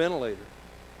on a ventilator.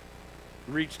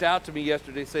 Reached out to me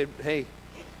yesterday, said, "Hey,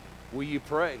 will you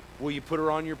pray? Will you put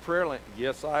her on your prayer line?"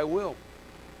 "Yes, I will."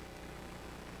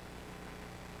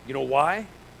 You know why?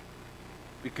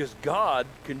 Because God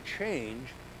can change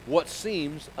what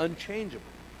seems unchangeable.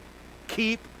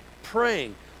 Keep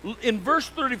praying. In verse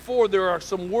 34, there are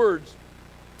some words,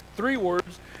 3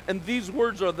 words, and these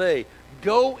words are they.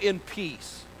 Go in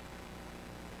peace.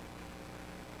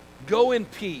 Go in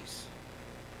peace.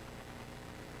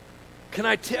 Can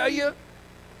I tell you?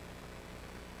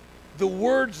 the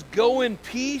words go in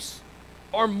peace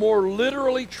are more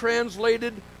literally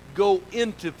translated go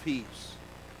into peace.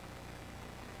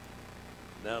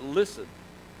 Now listen.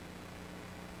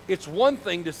 It's one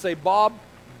thing to say, Bob,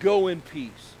 go in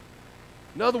peace.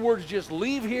 In other words, just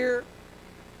leave here,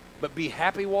 but be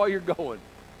happy while you're going.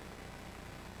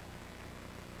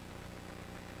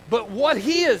 But what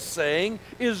he is saying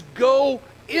is go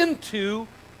into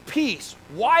peace.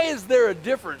 Why is there a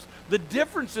difference? The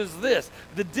difference is this.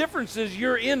 The difference is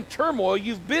you're in turmoil.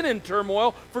 You've been in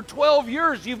turmoil for 12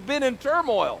 years. You've been in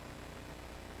turmoil.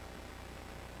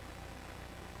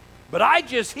 But I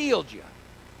just healed you.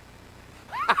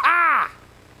 Ha ha!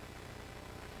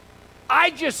 I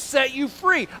just set you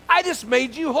free. I just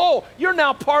made you whole. You're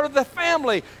now part of the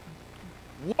family.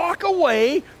 Walk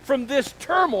away from this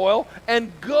turmoil and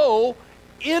go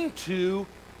into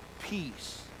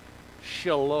peace.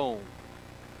 Shalom.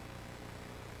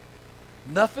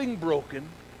 Nothing broken,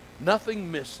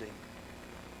 nothing missing.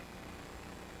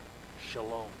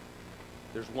 Shalom.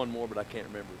 There's one more, but I can't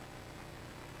remember.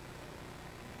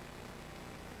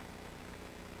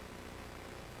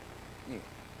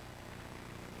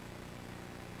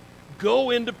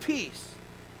 Go into peace.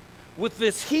 With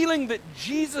this healing that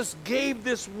Jesus gave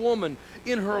this woman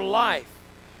in her life,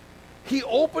 he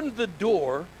opened the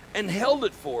door and held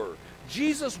it for her.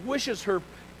 Jesus wishes her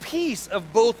peace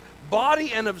of both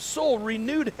body and of soul,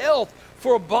 renewed health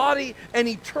for a body and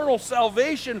eternal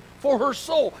salvation for her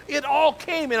soul. It all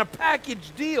came in a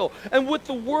package deal. And with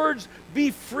the words,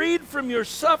 be freed from your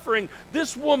suffering,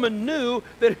 this woman knew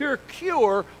that her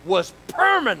cure was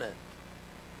permanent.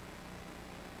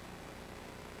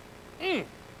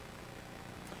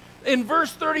 In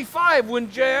verse 35, when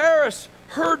Jairus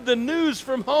heard the news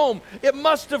from home, it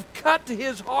must have cut to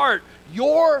his heart.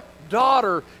 Your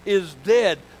daughter is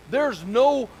dead. There's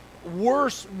no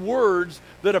worse words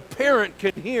that a parent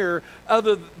can hear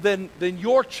other than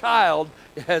your child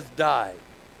has died.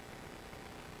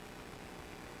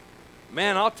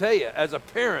 Man, I'll tell you, as a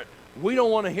parent, we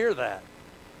don't want to hear that.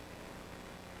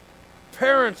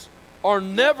 Parents are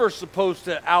never supposed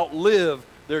to outlive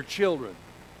their children.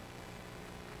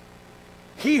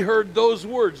 He heard those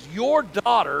words, your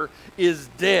daughter is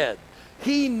dead.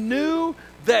 He knew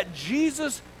that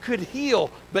Jesus could heal,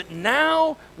 but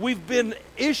now we've been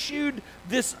issued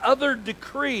this other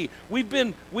decree.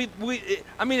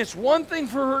 It's one thing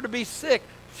for her to be sick.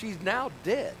 She's now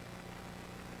dead.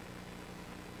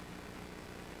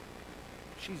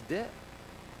 She's dead.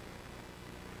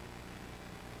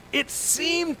 It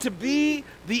seemed to be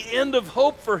the end of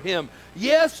hope for him.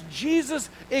 Yes, Jesus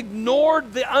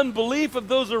ignored the unbelief of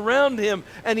those around him,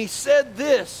 and he said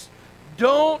this,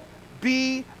 don't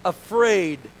be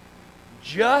afraid,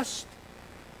 just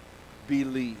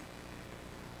believe.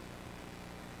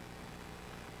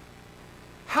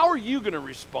 How are you going to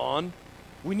respond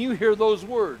when you hear those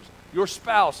words? Your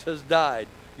spouse has died.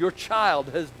 Your child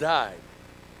has died.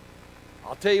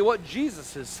 I'll tell you what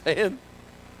Jesus is saying.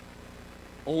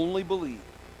 Only believe.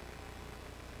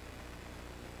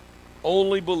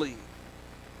 Only believe.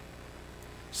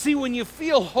 See, when you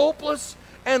feel hopeless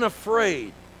and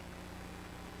afraid,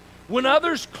 when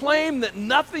others claim that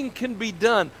nothing can be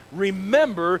done,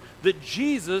 remember that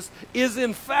Jesus is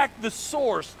in fact the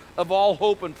source of all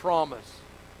hope and promise.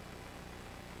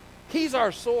 He's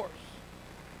our source.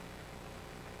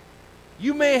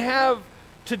 You may have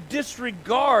to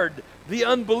disregard the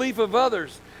unbelief of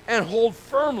others and hold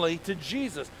firmly to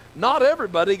Jesus. Not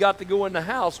everybody got to go in the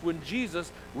house when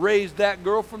Jesus raised that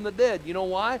girl from the dead. You know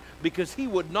why? Because he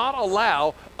would not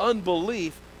allow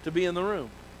unbelief to be in the room.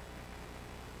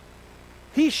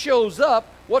 He shows up,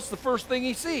 what's the first thing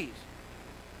he sees?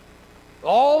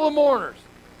 All the mourners.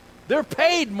 They're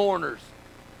paid mourners.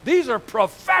 These are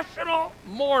professional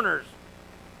mourners.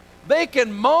 They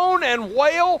can moan and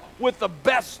wail with the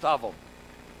best of them.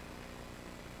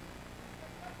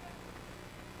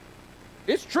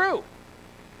 It's true.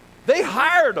 They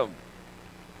hired them.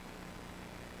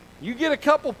 You get a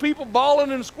couple people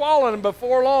bawling and squalling, and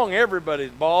before long, everybody's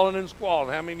bawling and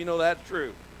squalling. How many of you know that's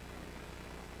true?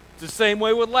 It's the same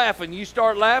way with laughing. You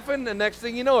start laughing, the next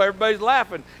thing you know, everybody's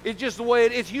laughing. It's just the way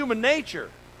it's human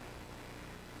nature.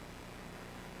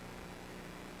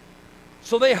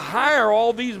 So they hire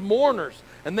all these mourners,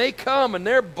 and they come, and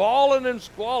they're bawling and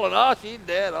squalling. Oh, she's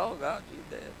dead. Oh, God,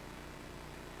 she's dead.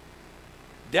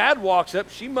 Dad walks up,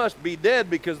 she must be dead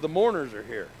because the mourners are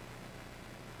here.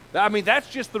 I mean, that's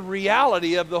just the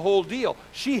reality of the whole deal.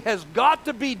 She has got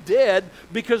to be dead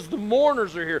because the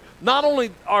mourners are here. Not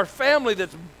only our family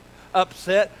that's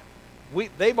upset,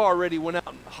 they've already went out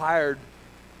and hired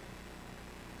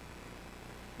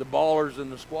the bawlers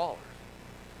and the squallers.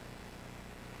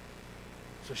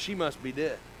 So she must be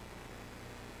dead.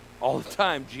 All the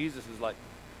time, Jesus is like,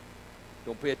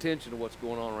 don't pay attention to what's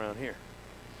going on around here.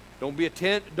 Don't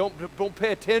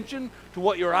pay attention to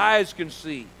what your eyes can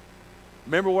see.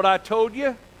 Remember what I told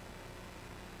you?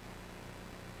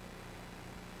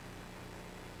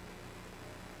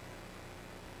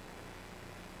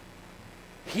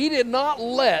 He did not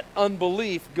let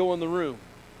unbelief go in the room.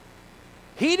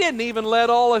 He didn't even let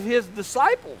all of his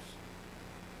disciples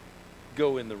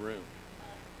go in the room.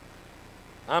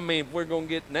 I mean, if we're going to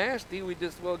get nasty, we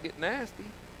just well get nasty.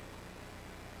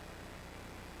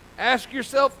 Ask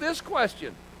yourself this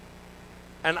question.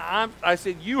 And I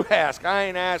said, you ask. I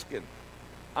ain't asking.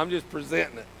 I'm just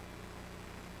presenting it.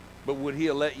 But would he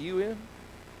have let you in?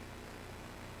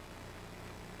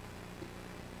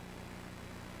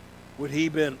 Would he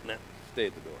been, no, stay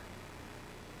at the door.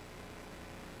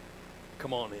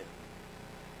 Come on in.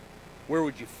 Where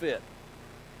would you fit?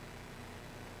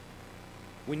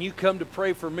 When you come to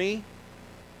pray for me,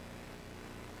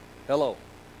 hello.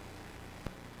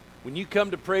 When you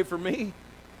come to pray for me,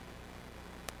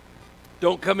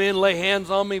 don't come in, lay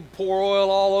hands on me, pour oil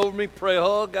all over me, pray,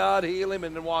 oh, God, heal him,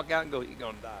 and then walk out and go, he's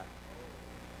going to die.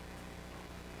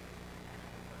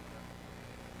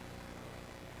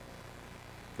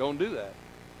 Don't do that.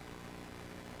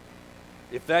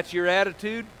 If that's your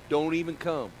attitude, don't even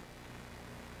come.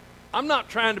 I'm not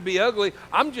trying to be ugly.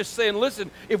 I'm just saying,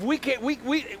 listen, if we can't,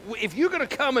 if you're going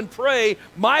to come and pray,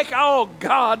 Mike, oh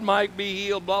God, Mike be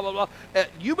healed, blah, blah, blah.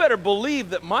 You better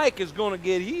believe that Mike is going to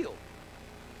get healed.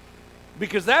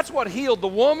 Because that's what healed the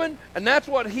woman and that's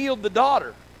what healed the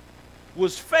daughter.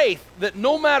 Was faith that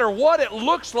no matter what it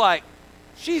looks like,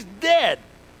 she's dead.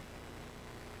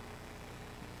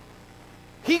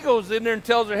 He goes in there and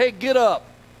tells her, hey, get up.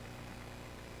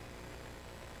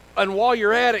 And while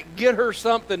you're at it, get her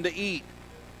something to eat.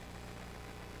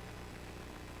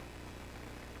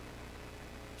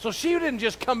 So she didn't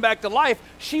just come back to life.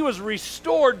 She was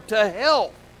restored to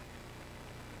health.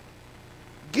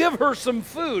 Give her some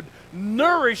food.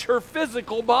 Nourish her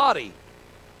physical body.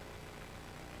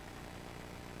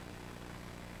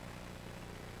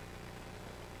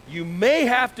 You may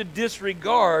have to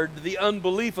disregard the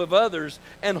unbelief of others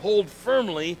and hold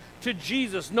firmly to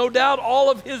Jesus. No doubt all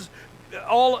of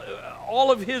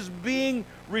his being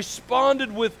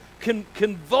responded with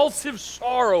convulsive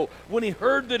sorrow when he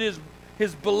heard that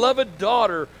his beloved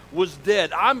daughter was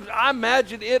dead. I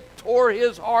imagine it tore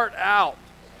his heart out.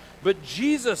 But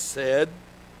Jesus said,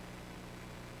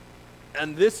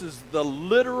 and this is the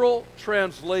literal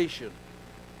translation,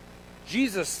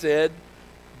 Jesus said,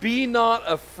 be not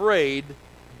afraid,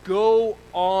 go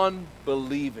on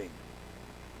believing.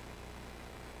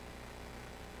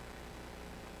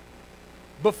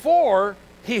 Before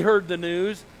he heard the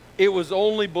news, it was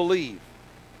only believe.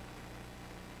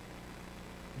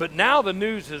 But now the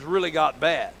news has really got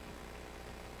bad.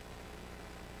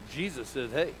 Jesus says,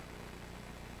 hey,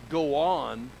 go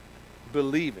on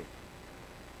believing.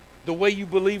 The way you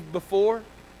believed before,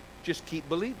 just keep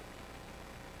believing.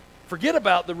 Forget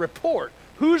about the report.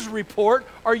 Whose report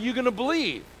are you going to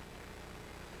believe?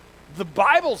 The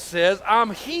Bible says I'm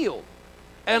healed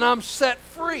and I'm set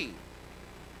free.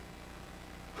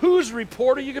 Whose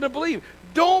report are you going to believe?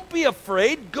 Don't be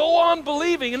afraid. Go on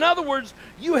believing. In other words,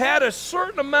 you had a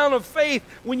certain amount of faith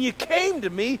when you came to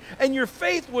me, and your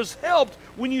faith was helped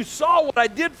when you saw what I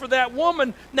did for that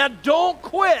woman. Now don't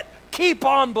quit. Keep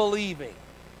on believing.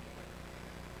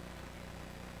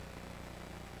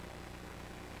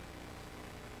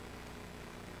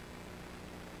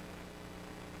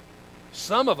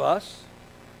 Some of us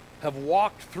have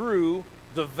walked through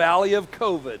the valley of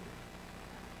COVID.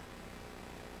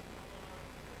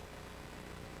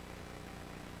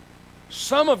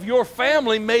 Some of your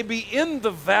family may be in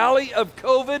the valley of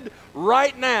COVID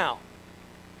right now.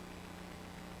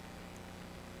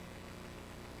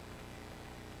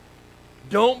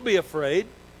 Don't be afraid.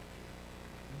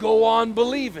 Go on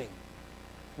believing.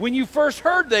 When you first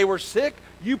heard they were sick,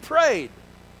 you prayed.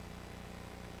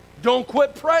 Don't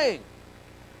quit praying.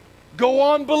 Go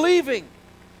on believing.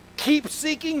 Keep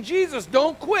seeking Jesus.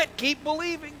 Don't quit. Keep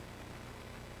believing.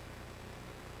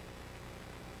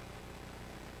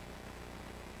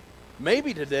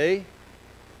 Maybe today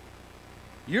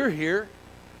you're here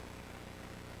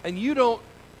and you don't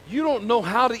know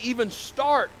how to even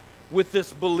start with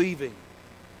this believing.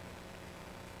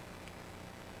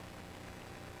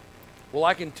 Well,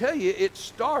 I can tell you it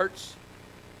starts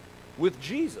with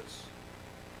Jesus.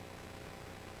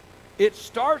 It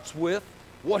starts with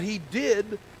what he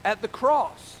did at the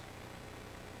cross.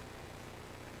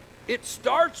 It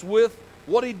starts with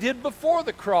what he did before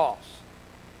the cross,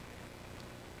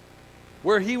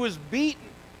 where he was beaten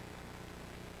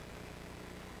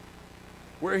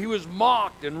where he was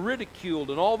mocked and ridiculed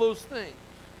and all those things.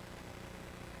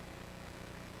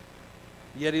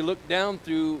 Yet he looked down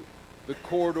through the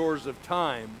corridors of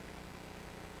time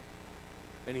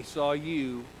and he saw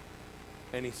you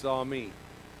and he saw me.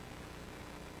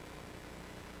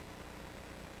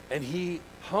 And he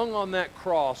hung on that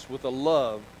cross with a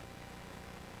love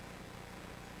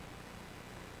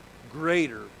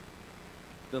greater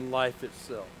than life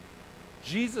itself.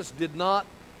 Jesus did not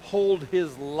hold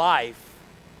his life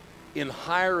in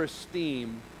higher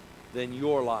esteem than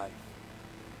your life.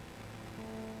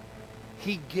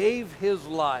 He gave his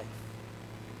life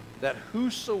that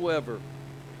whosoever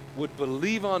would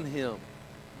believe on him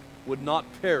would not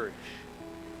perish,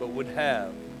 but would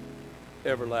have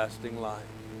everlasting life.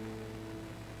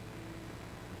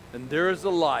 And there is a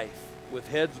life with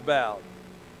heads bowed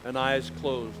and eyes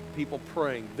closed, people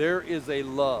praying. There is a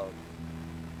love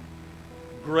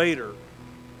greater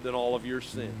than all of your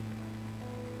sin.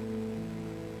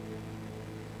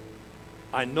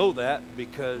 I know that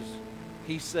because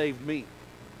he saved me.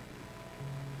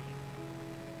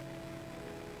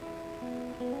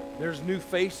 There's new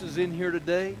faces in here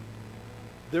today.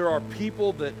 There are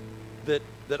people that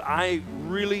I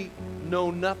really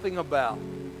know nothing about.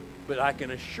 But I can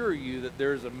assure you that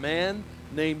there's a man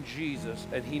named Jesus,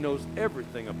 and he knows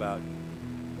everything about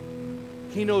you.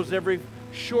 He knows every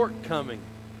shortcoming.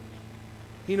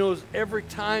 He knows every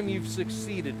time you've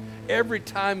succeeded, every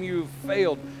time you've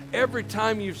failed, every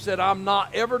time you've said, I'm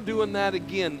not ever doing that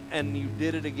again, and you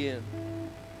did it again.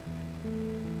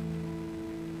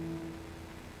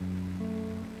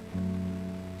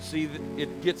 See,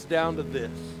 it gets down to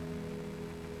this.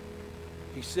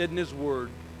 He said in his word,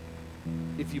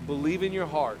 if you believe in your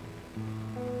heart,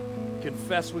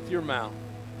 confess with your mouth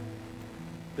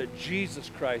that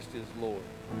Jesus Christ is Lord,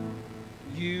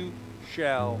 you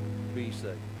shall be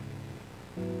saved.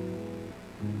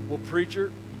 Well,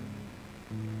 preacher,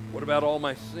 what about all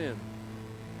my sin?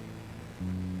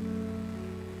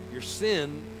 Your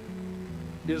sin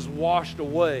is washed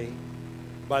away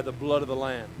by the blood of the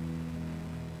Lamb.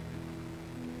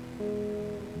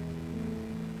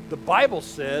 The Bible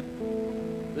said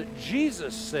that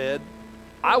Jesus said,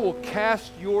 I will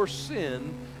cast your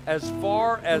sin as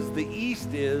far as the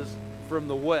east is from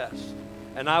the west,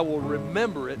 and I will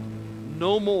remember it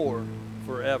no more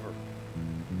forever.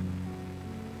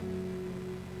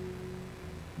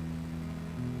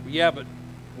 Yeah, but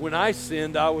when I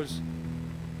sinned, I was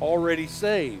already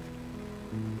saved.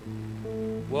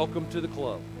 Welcome to the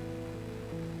club.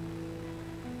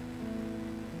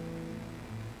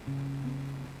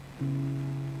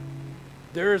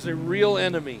 There is a real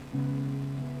enemy,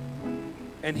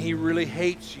 and he really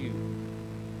hates you.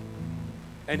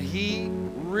 And he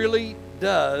really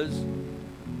does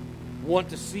want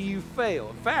to see you fail.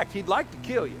 In fact, he'd like to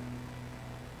kill you.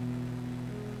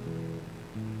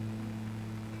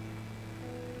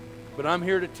 But I'm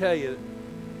here to tell you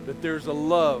that there's a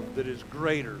love that is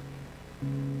greater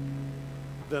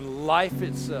than life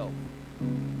itself.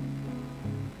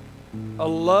 A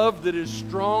love that is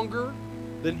stronger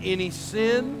than any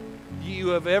sin you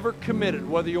have ever committed.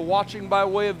 Whether you're watching by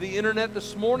way of the internet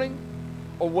this morning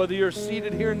or whether you're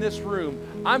seated here in this room,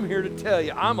 I'm here to tell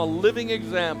you, I'm a living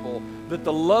example that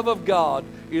the love of God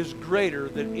is greater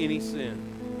than any sin.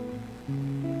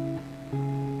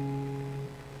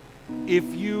 If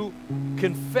you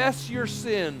confess your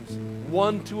sins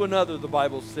one to another, the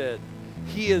Bible said,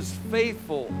 He is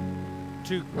faithful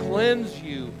to cleanse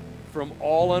you from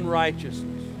all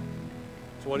unrighteousness.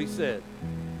 That's what He said.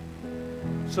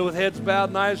 So with heads bowed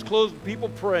and eyes closed, people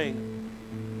praying,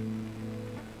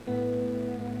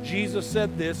 Jesus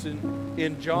said this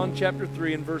in John chapter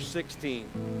 3 and verse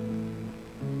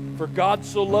 16. For God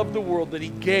so loved the world that He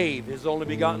gave His only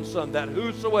begotten Son, that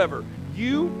whosoever,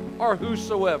 you are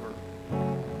whosoever,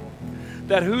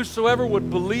 that whosoever would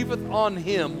believeth on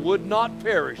Him would not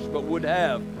perish, but would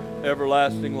have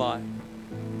everlasting life.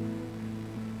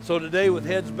 So today, with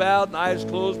heads bowed and eyes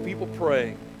closed, people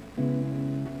praying.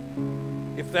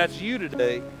 If that's you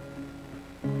today,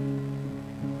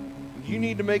 you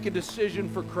need to make a decision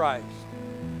for Christ.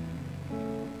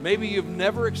 Maybe you've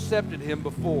never accepted Him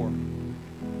before.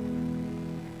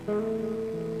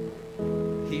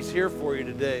 He's here for you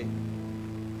today.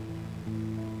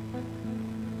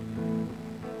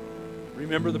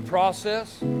 Remember the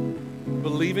process?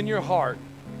 Believe in your heart,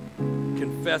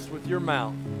 confess with your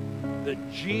mouth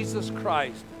that Jesus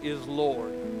Christ is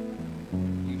Lord.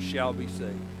 You shall be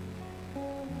saved.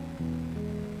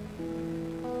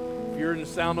 If you're in the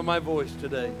sound of my voice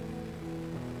today,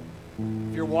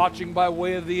 if you're watching by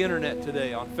way of the internet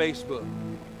today on Facebook,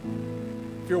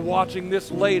 if you're watching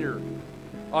this later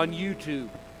on YouTube,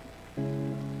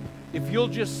 if you'll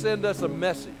just send us a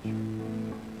message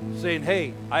saying,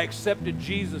 hey, I accepted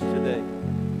Jesus today,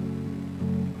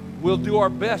 we'll do our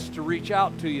best to reach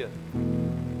out to you.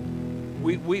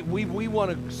 We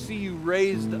want to see you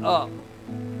raised up.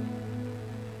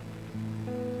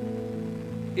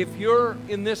 If you're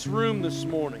in this room this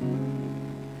morning,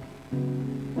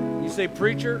 you say,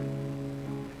 preacher,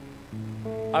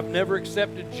 I've never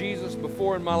accepted Jesus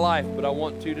before in my life, but I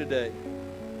want to today.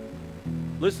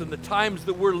 Listen, the times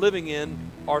that we're living in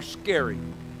are scary.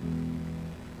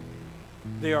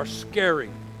 They are scary.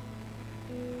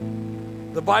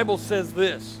 The Bible says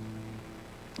this: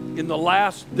 in the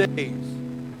last days,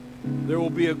 there will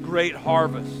be a great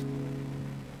harvest.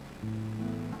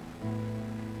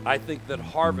 I think that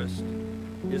harvest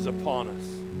is upon us.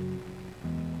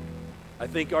 I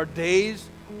think our days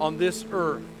on this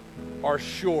earth are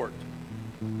short.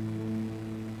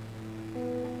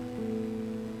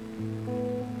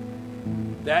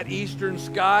 That eastern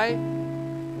sky,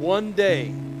 one day,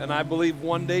 and I believe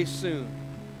one day soon,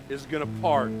 is going to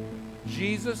part.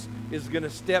 Jesus is going to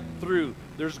step through.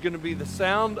 There's going to be the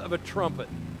sound of a trumpet.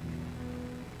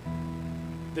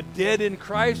 The dead in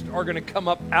Christ are going to come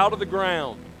up out of the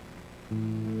ground.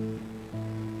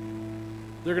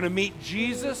 They're going to meet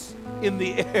Jesus in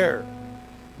the air.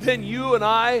 Then you and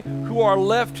I, who are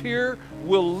left here,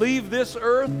 will leave this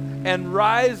earth and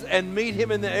rise and meet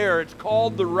him in the air. It's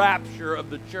called the rapture of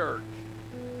the church.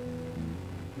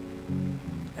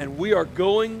 And we are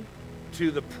going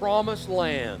to the promised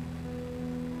land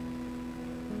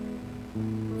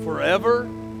forever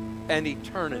and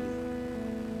eternity.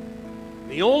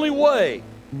 The only way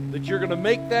that you're going to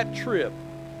make that trip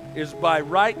is by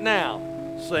right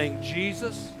now saying,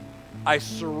 Jesus, I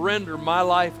surrender my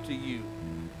life to you.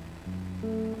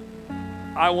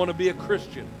 I want to be a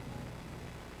Christian.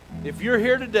 If you're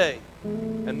here today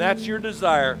and that's your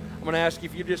desire, I'm going to ask you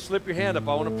if you just slip your hand up.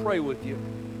 I want to pray with you.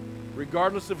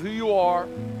 Regardless of who you are,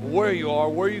 where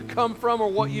you come from, or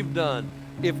what you've done,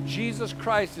 if Jesus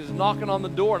Christ is knocking on the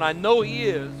door, and I know he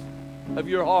is, of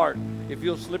your heart, if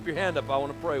you'll slip your hand up, I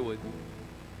want to pray with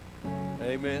you.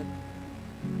 Amen.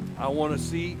 I want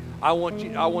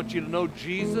you to know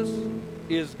Jesus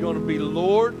is going to be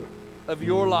Lord of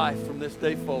your life from this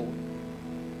day forward.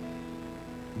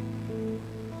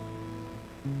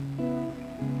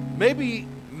 Maybe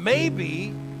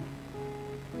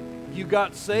you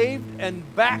got saved and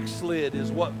backslid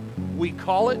is what we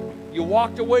call it. You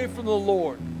walked away from the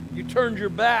Lord. You turned your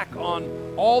back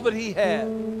on all that he had.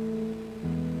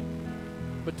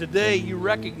 But today you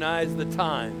recognize the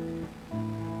time.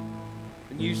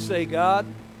 And you say, God,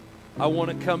 I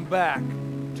want to come back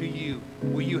to you.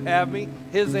 Will you have me?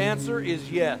 His answer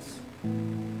is yes.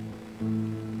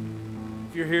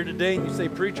 If you're here today and you say,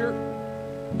 preacher,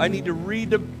 I need to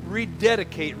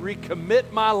rededicate,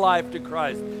 recommit my life to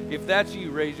Christ. If that's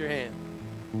you, raise your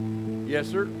hand. Yes,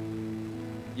 sir.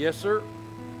 Yes, sir.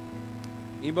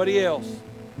 Anybody else?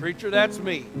 Preacher, that's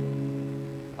me.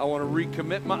 I want to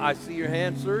recommit I see your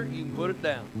hand, sir. You can put it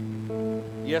down.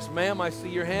 Yes, ma'am, I see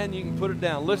your hand. You can put it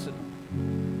down.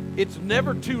 Listen, it's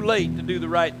never too late to do the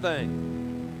right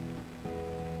thing.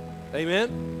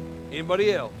 Amen?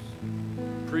 Anybody else?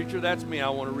 Preacher, that's me. I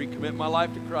want to recommit my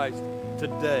life to Christ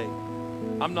today.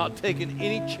 I'm not taking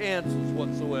any chances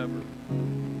whatsoever.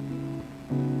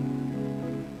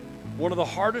 One of the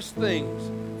hardest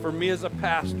things for me as a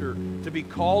pastor to be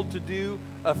called to do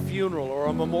a funeral or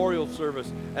a memorial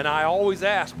service, and I always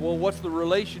ask, well, what's the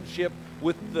relationship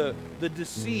with the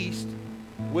deceased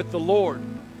with the Lord?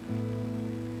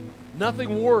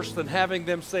 Nothing worse than having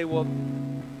them say, well,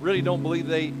 really don't believe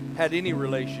they had any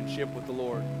relationship with the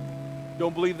Lord.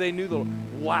 Don't believe they knew the Lord.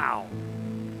 Wow.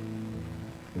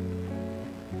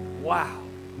 Wow.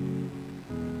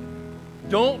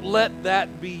 Don't let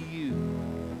that be you.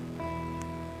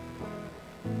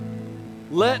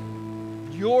 Let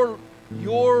your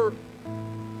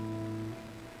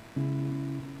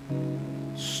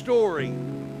story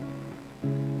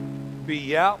be,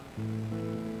 yeah,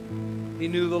 he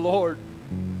knew the Lord.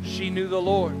 She knew the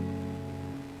Lord.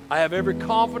 I have every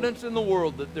confidence in the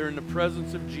world that they're in the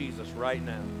presence of Jesus right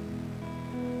now.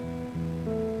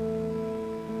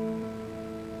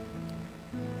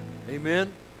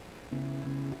 Amen.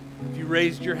 If you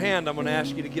raised your hand, I'm going to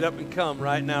ask you to get up and come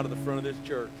right now to the front of this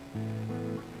church.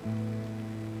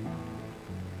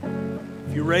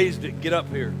 If you raised it, get up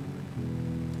here.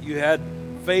 You had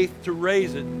faith to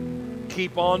raise it.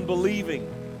 Keep on believing.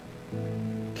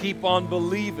 Keep on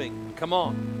believing. Come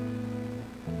on.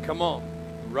 Come on.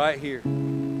 Right here.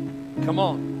 Come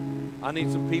on. I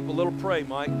need some people that'll pray,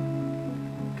 Mike.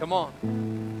 Come on.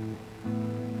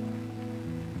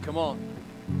 Come on.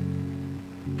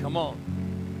 Come on.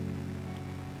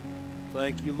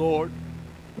 Thank you, Lord.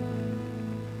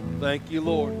 Thank you,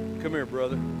 Lord. Come here,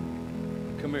 brother.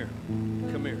 Come here.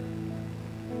 Come here.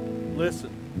 Listen.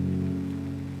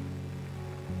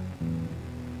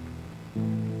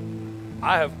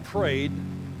 I have prayed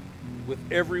with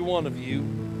every one of you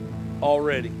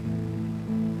already.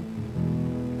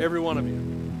 Every one of you.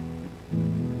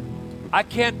 I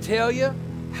can't tell you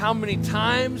how many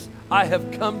times I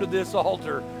have come to this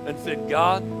altar and said,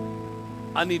 God,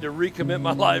 I need to recommit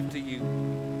my life to you.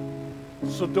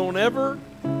 So don't ever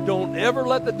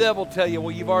let the devil tell you,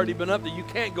 well, you've already been up there. You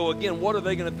can't go again. What are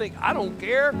they going to think? I don't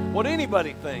care what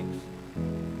anybody thinks.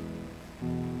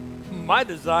 My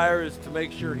desire is to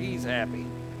make sure he's happy.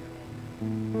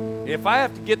 If I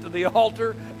have to get to the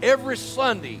altar every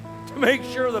Sunday to make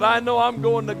sure that I know I'm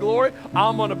going to glory,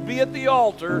 I'm going to be at the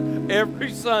altar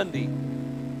every Sunday.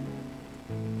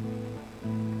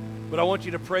 But I want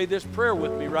you to pray this prayer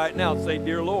with me right now. Say,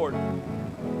 dear Lord,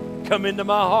 come into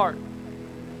my heart.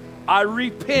 I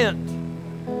repent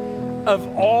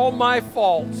of all my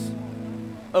faults,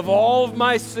 of all of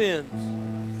my sins.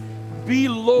 Be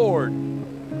Lord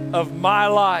of my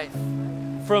life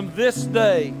from this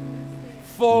day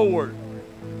forward.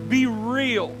 Be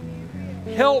real.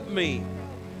 Help me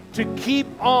to keep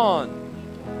on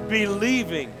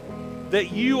believing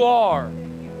that you are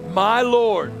my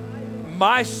Lord,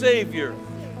 my Savior,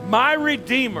 my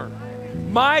Redeemer,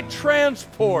 my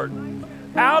transport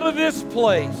out of this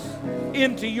place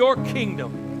into your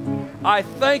kingdom. I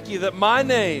thank you that my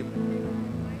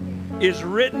name is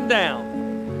written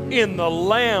down in the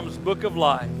Lamb's book of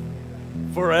life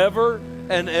forever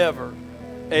and ever.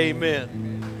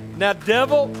 Amen. Now,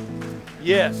 devil,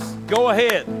 yes, go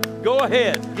ahead. Go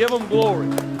ahead. Give him glory.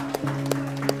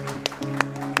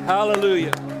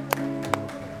 Hallelujah.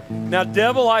 Now,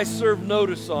 devil, I serve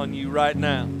notice on you right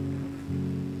now.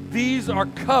 These are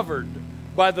covered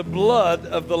by the blood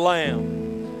of the Lamb.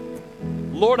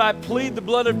 Lord, I plead the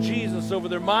blood of Jesus over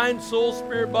their mind, soul,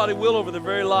 spirit, body, will, over their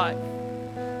very life.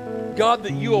 God,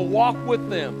 that you will walk with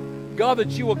them. God, that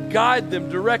you will guide them,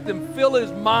 direct them, fill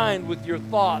his mind with your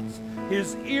thoughts,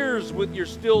 his ears with your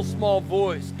still small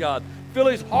voice, God. Fill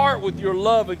his heart with your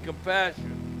love and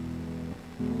compassion.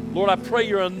 Lord, I pray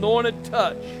your anointed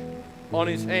touch on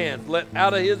his hands. Let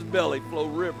out of his belly flow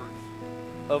rivers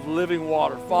of living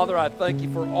water. Father, I thank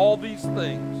you for all these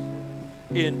things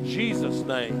in Jesus'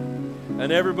 name.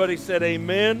 And everybody said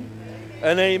amen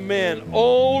and amen.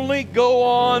 Only go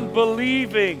on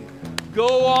believing.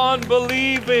 Go on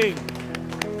believing.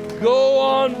 Go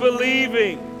on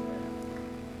believing.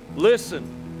 Listen,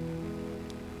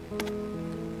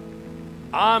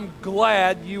 I'm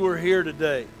glad you are here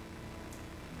today.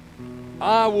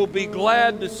 I will be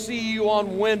glad to see you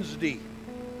on Wednesday.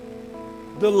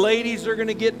 The ladies are going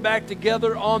to get back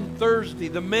together on Thursday.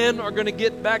 The men are going to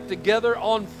get back together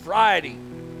on Friday.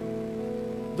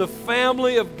 The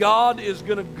family of God is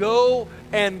going to go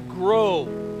and grow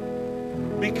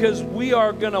because we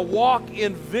are going to walk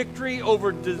in victory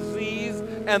over disease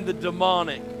and the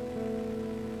demonic.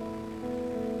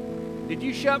 Did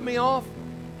you shut me off?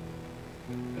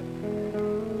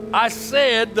 I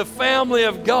said the family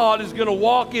of God is going to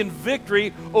walk in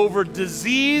victory over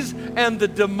disease and the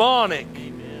demonic.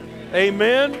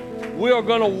 Amen. We are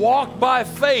going to walk by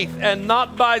faith and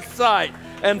not by sight.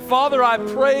 And Father, I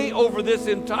pray over this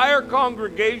entire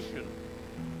congregation,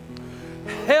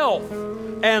 health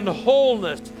and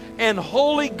wholeness and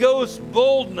Holy Ghost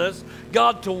boldness,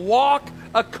 God, to walk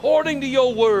according to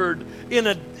your word in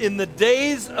the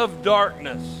days of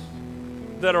darkness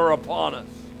that are upon us.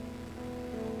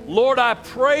 Lord, I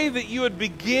pray that you would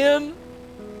begin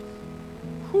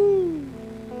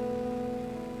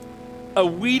a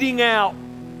weeding out.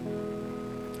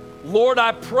 Lord,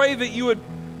 I pray that you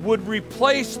would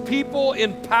replace people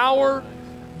in power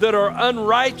that are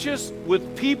unrighteous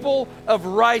with people of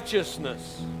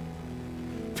righteousness,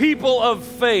 people of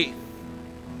faith.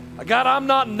 God, I'm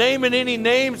not naming any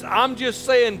names. I'm just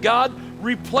saying, God,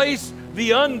 replace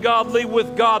the ungodly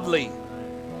with godly,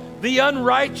 the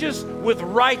unrighteous with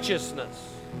righteousness.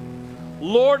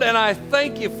 Lord, and I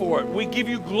thank you for it. We give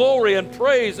you glory and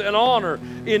praise and honor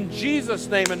in Jesus'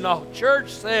 name. And the church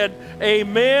said,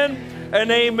 amen and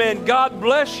amen. God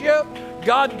bless you.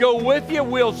 God go with you.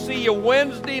 We'll see you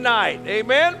Wednesday night.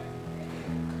 Amen.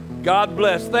 God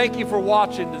bless. Thank you for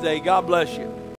watching today. God bless you.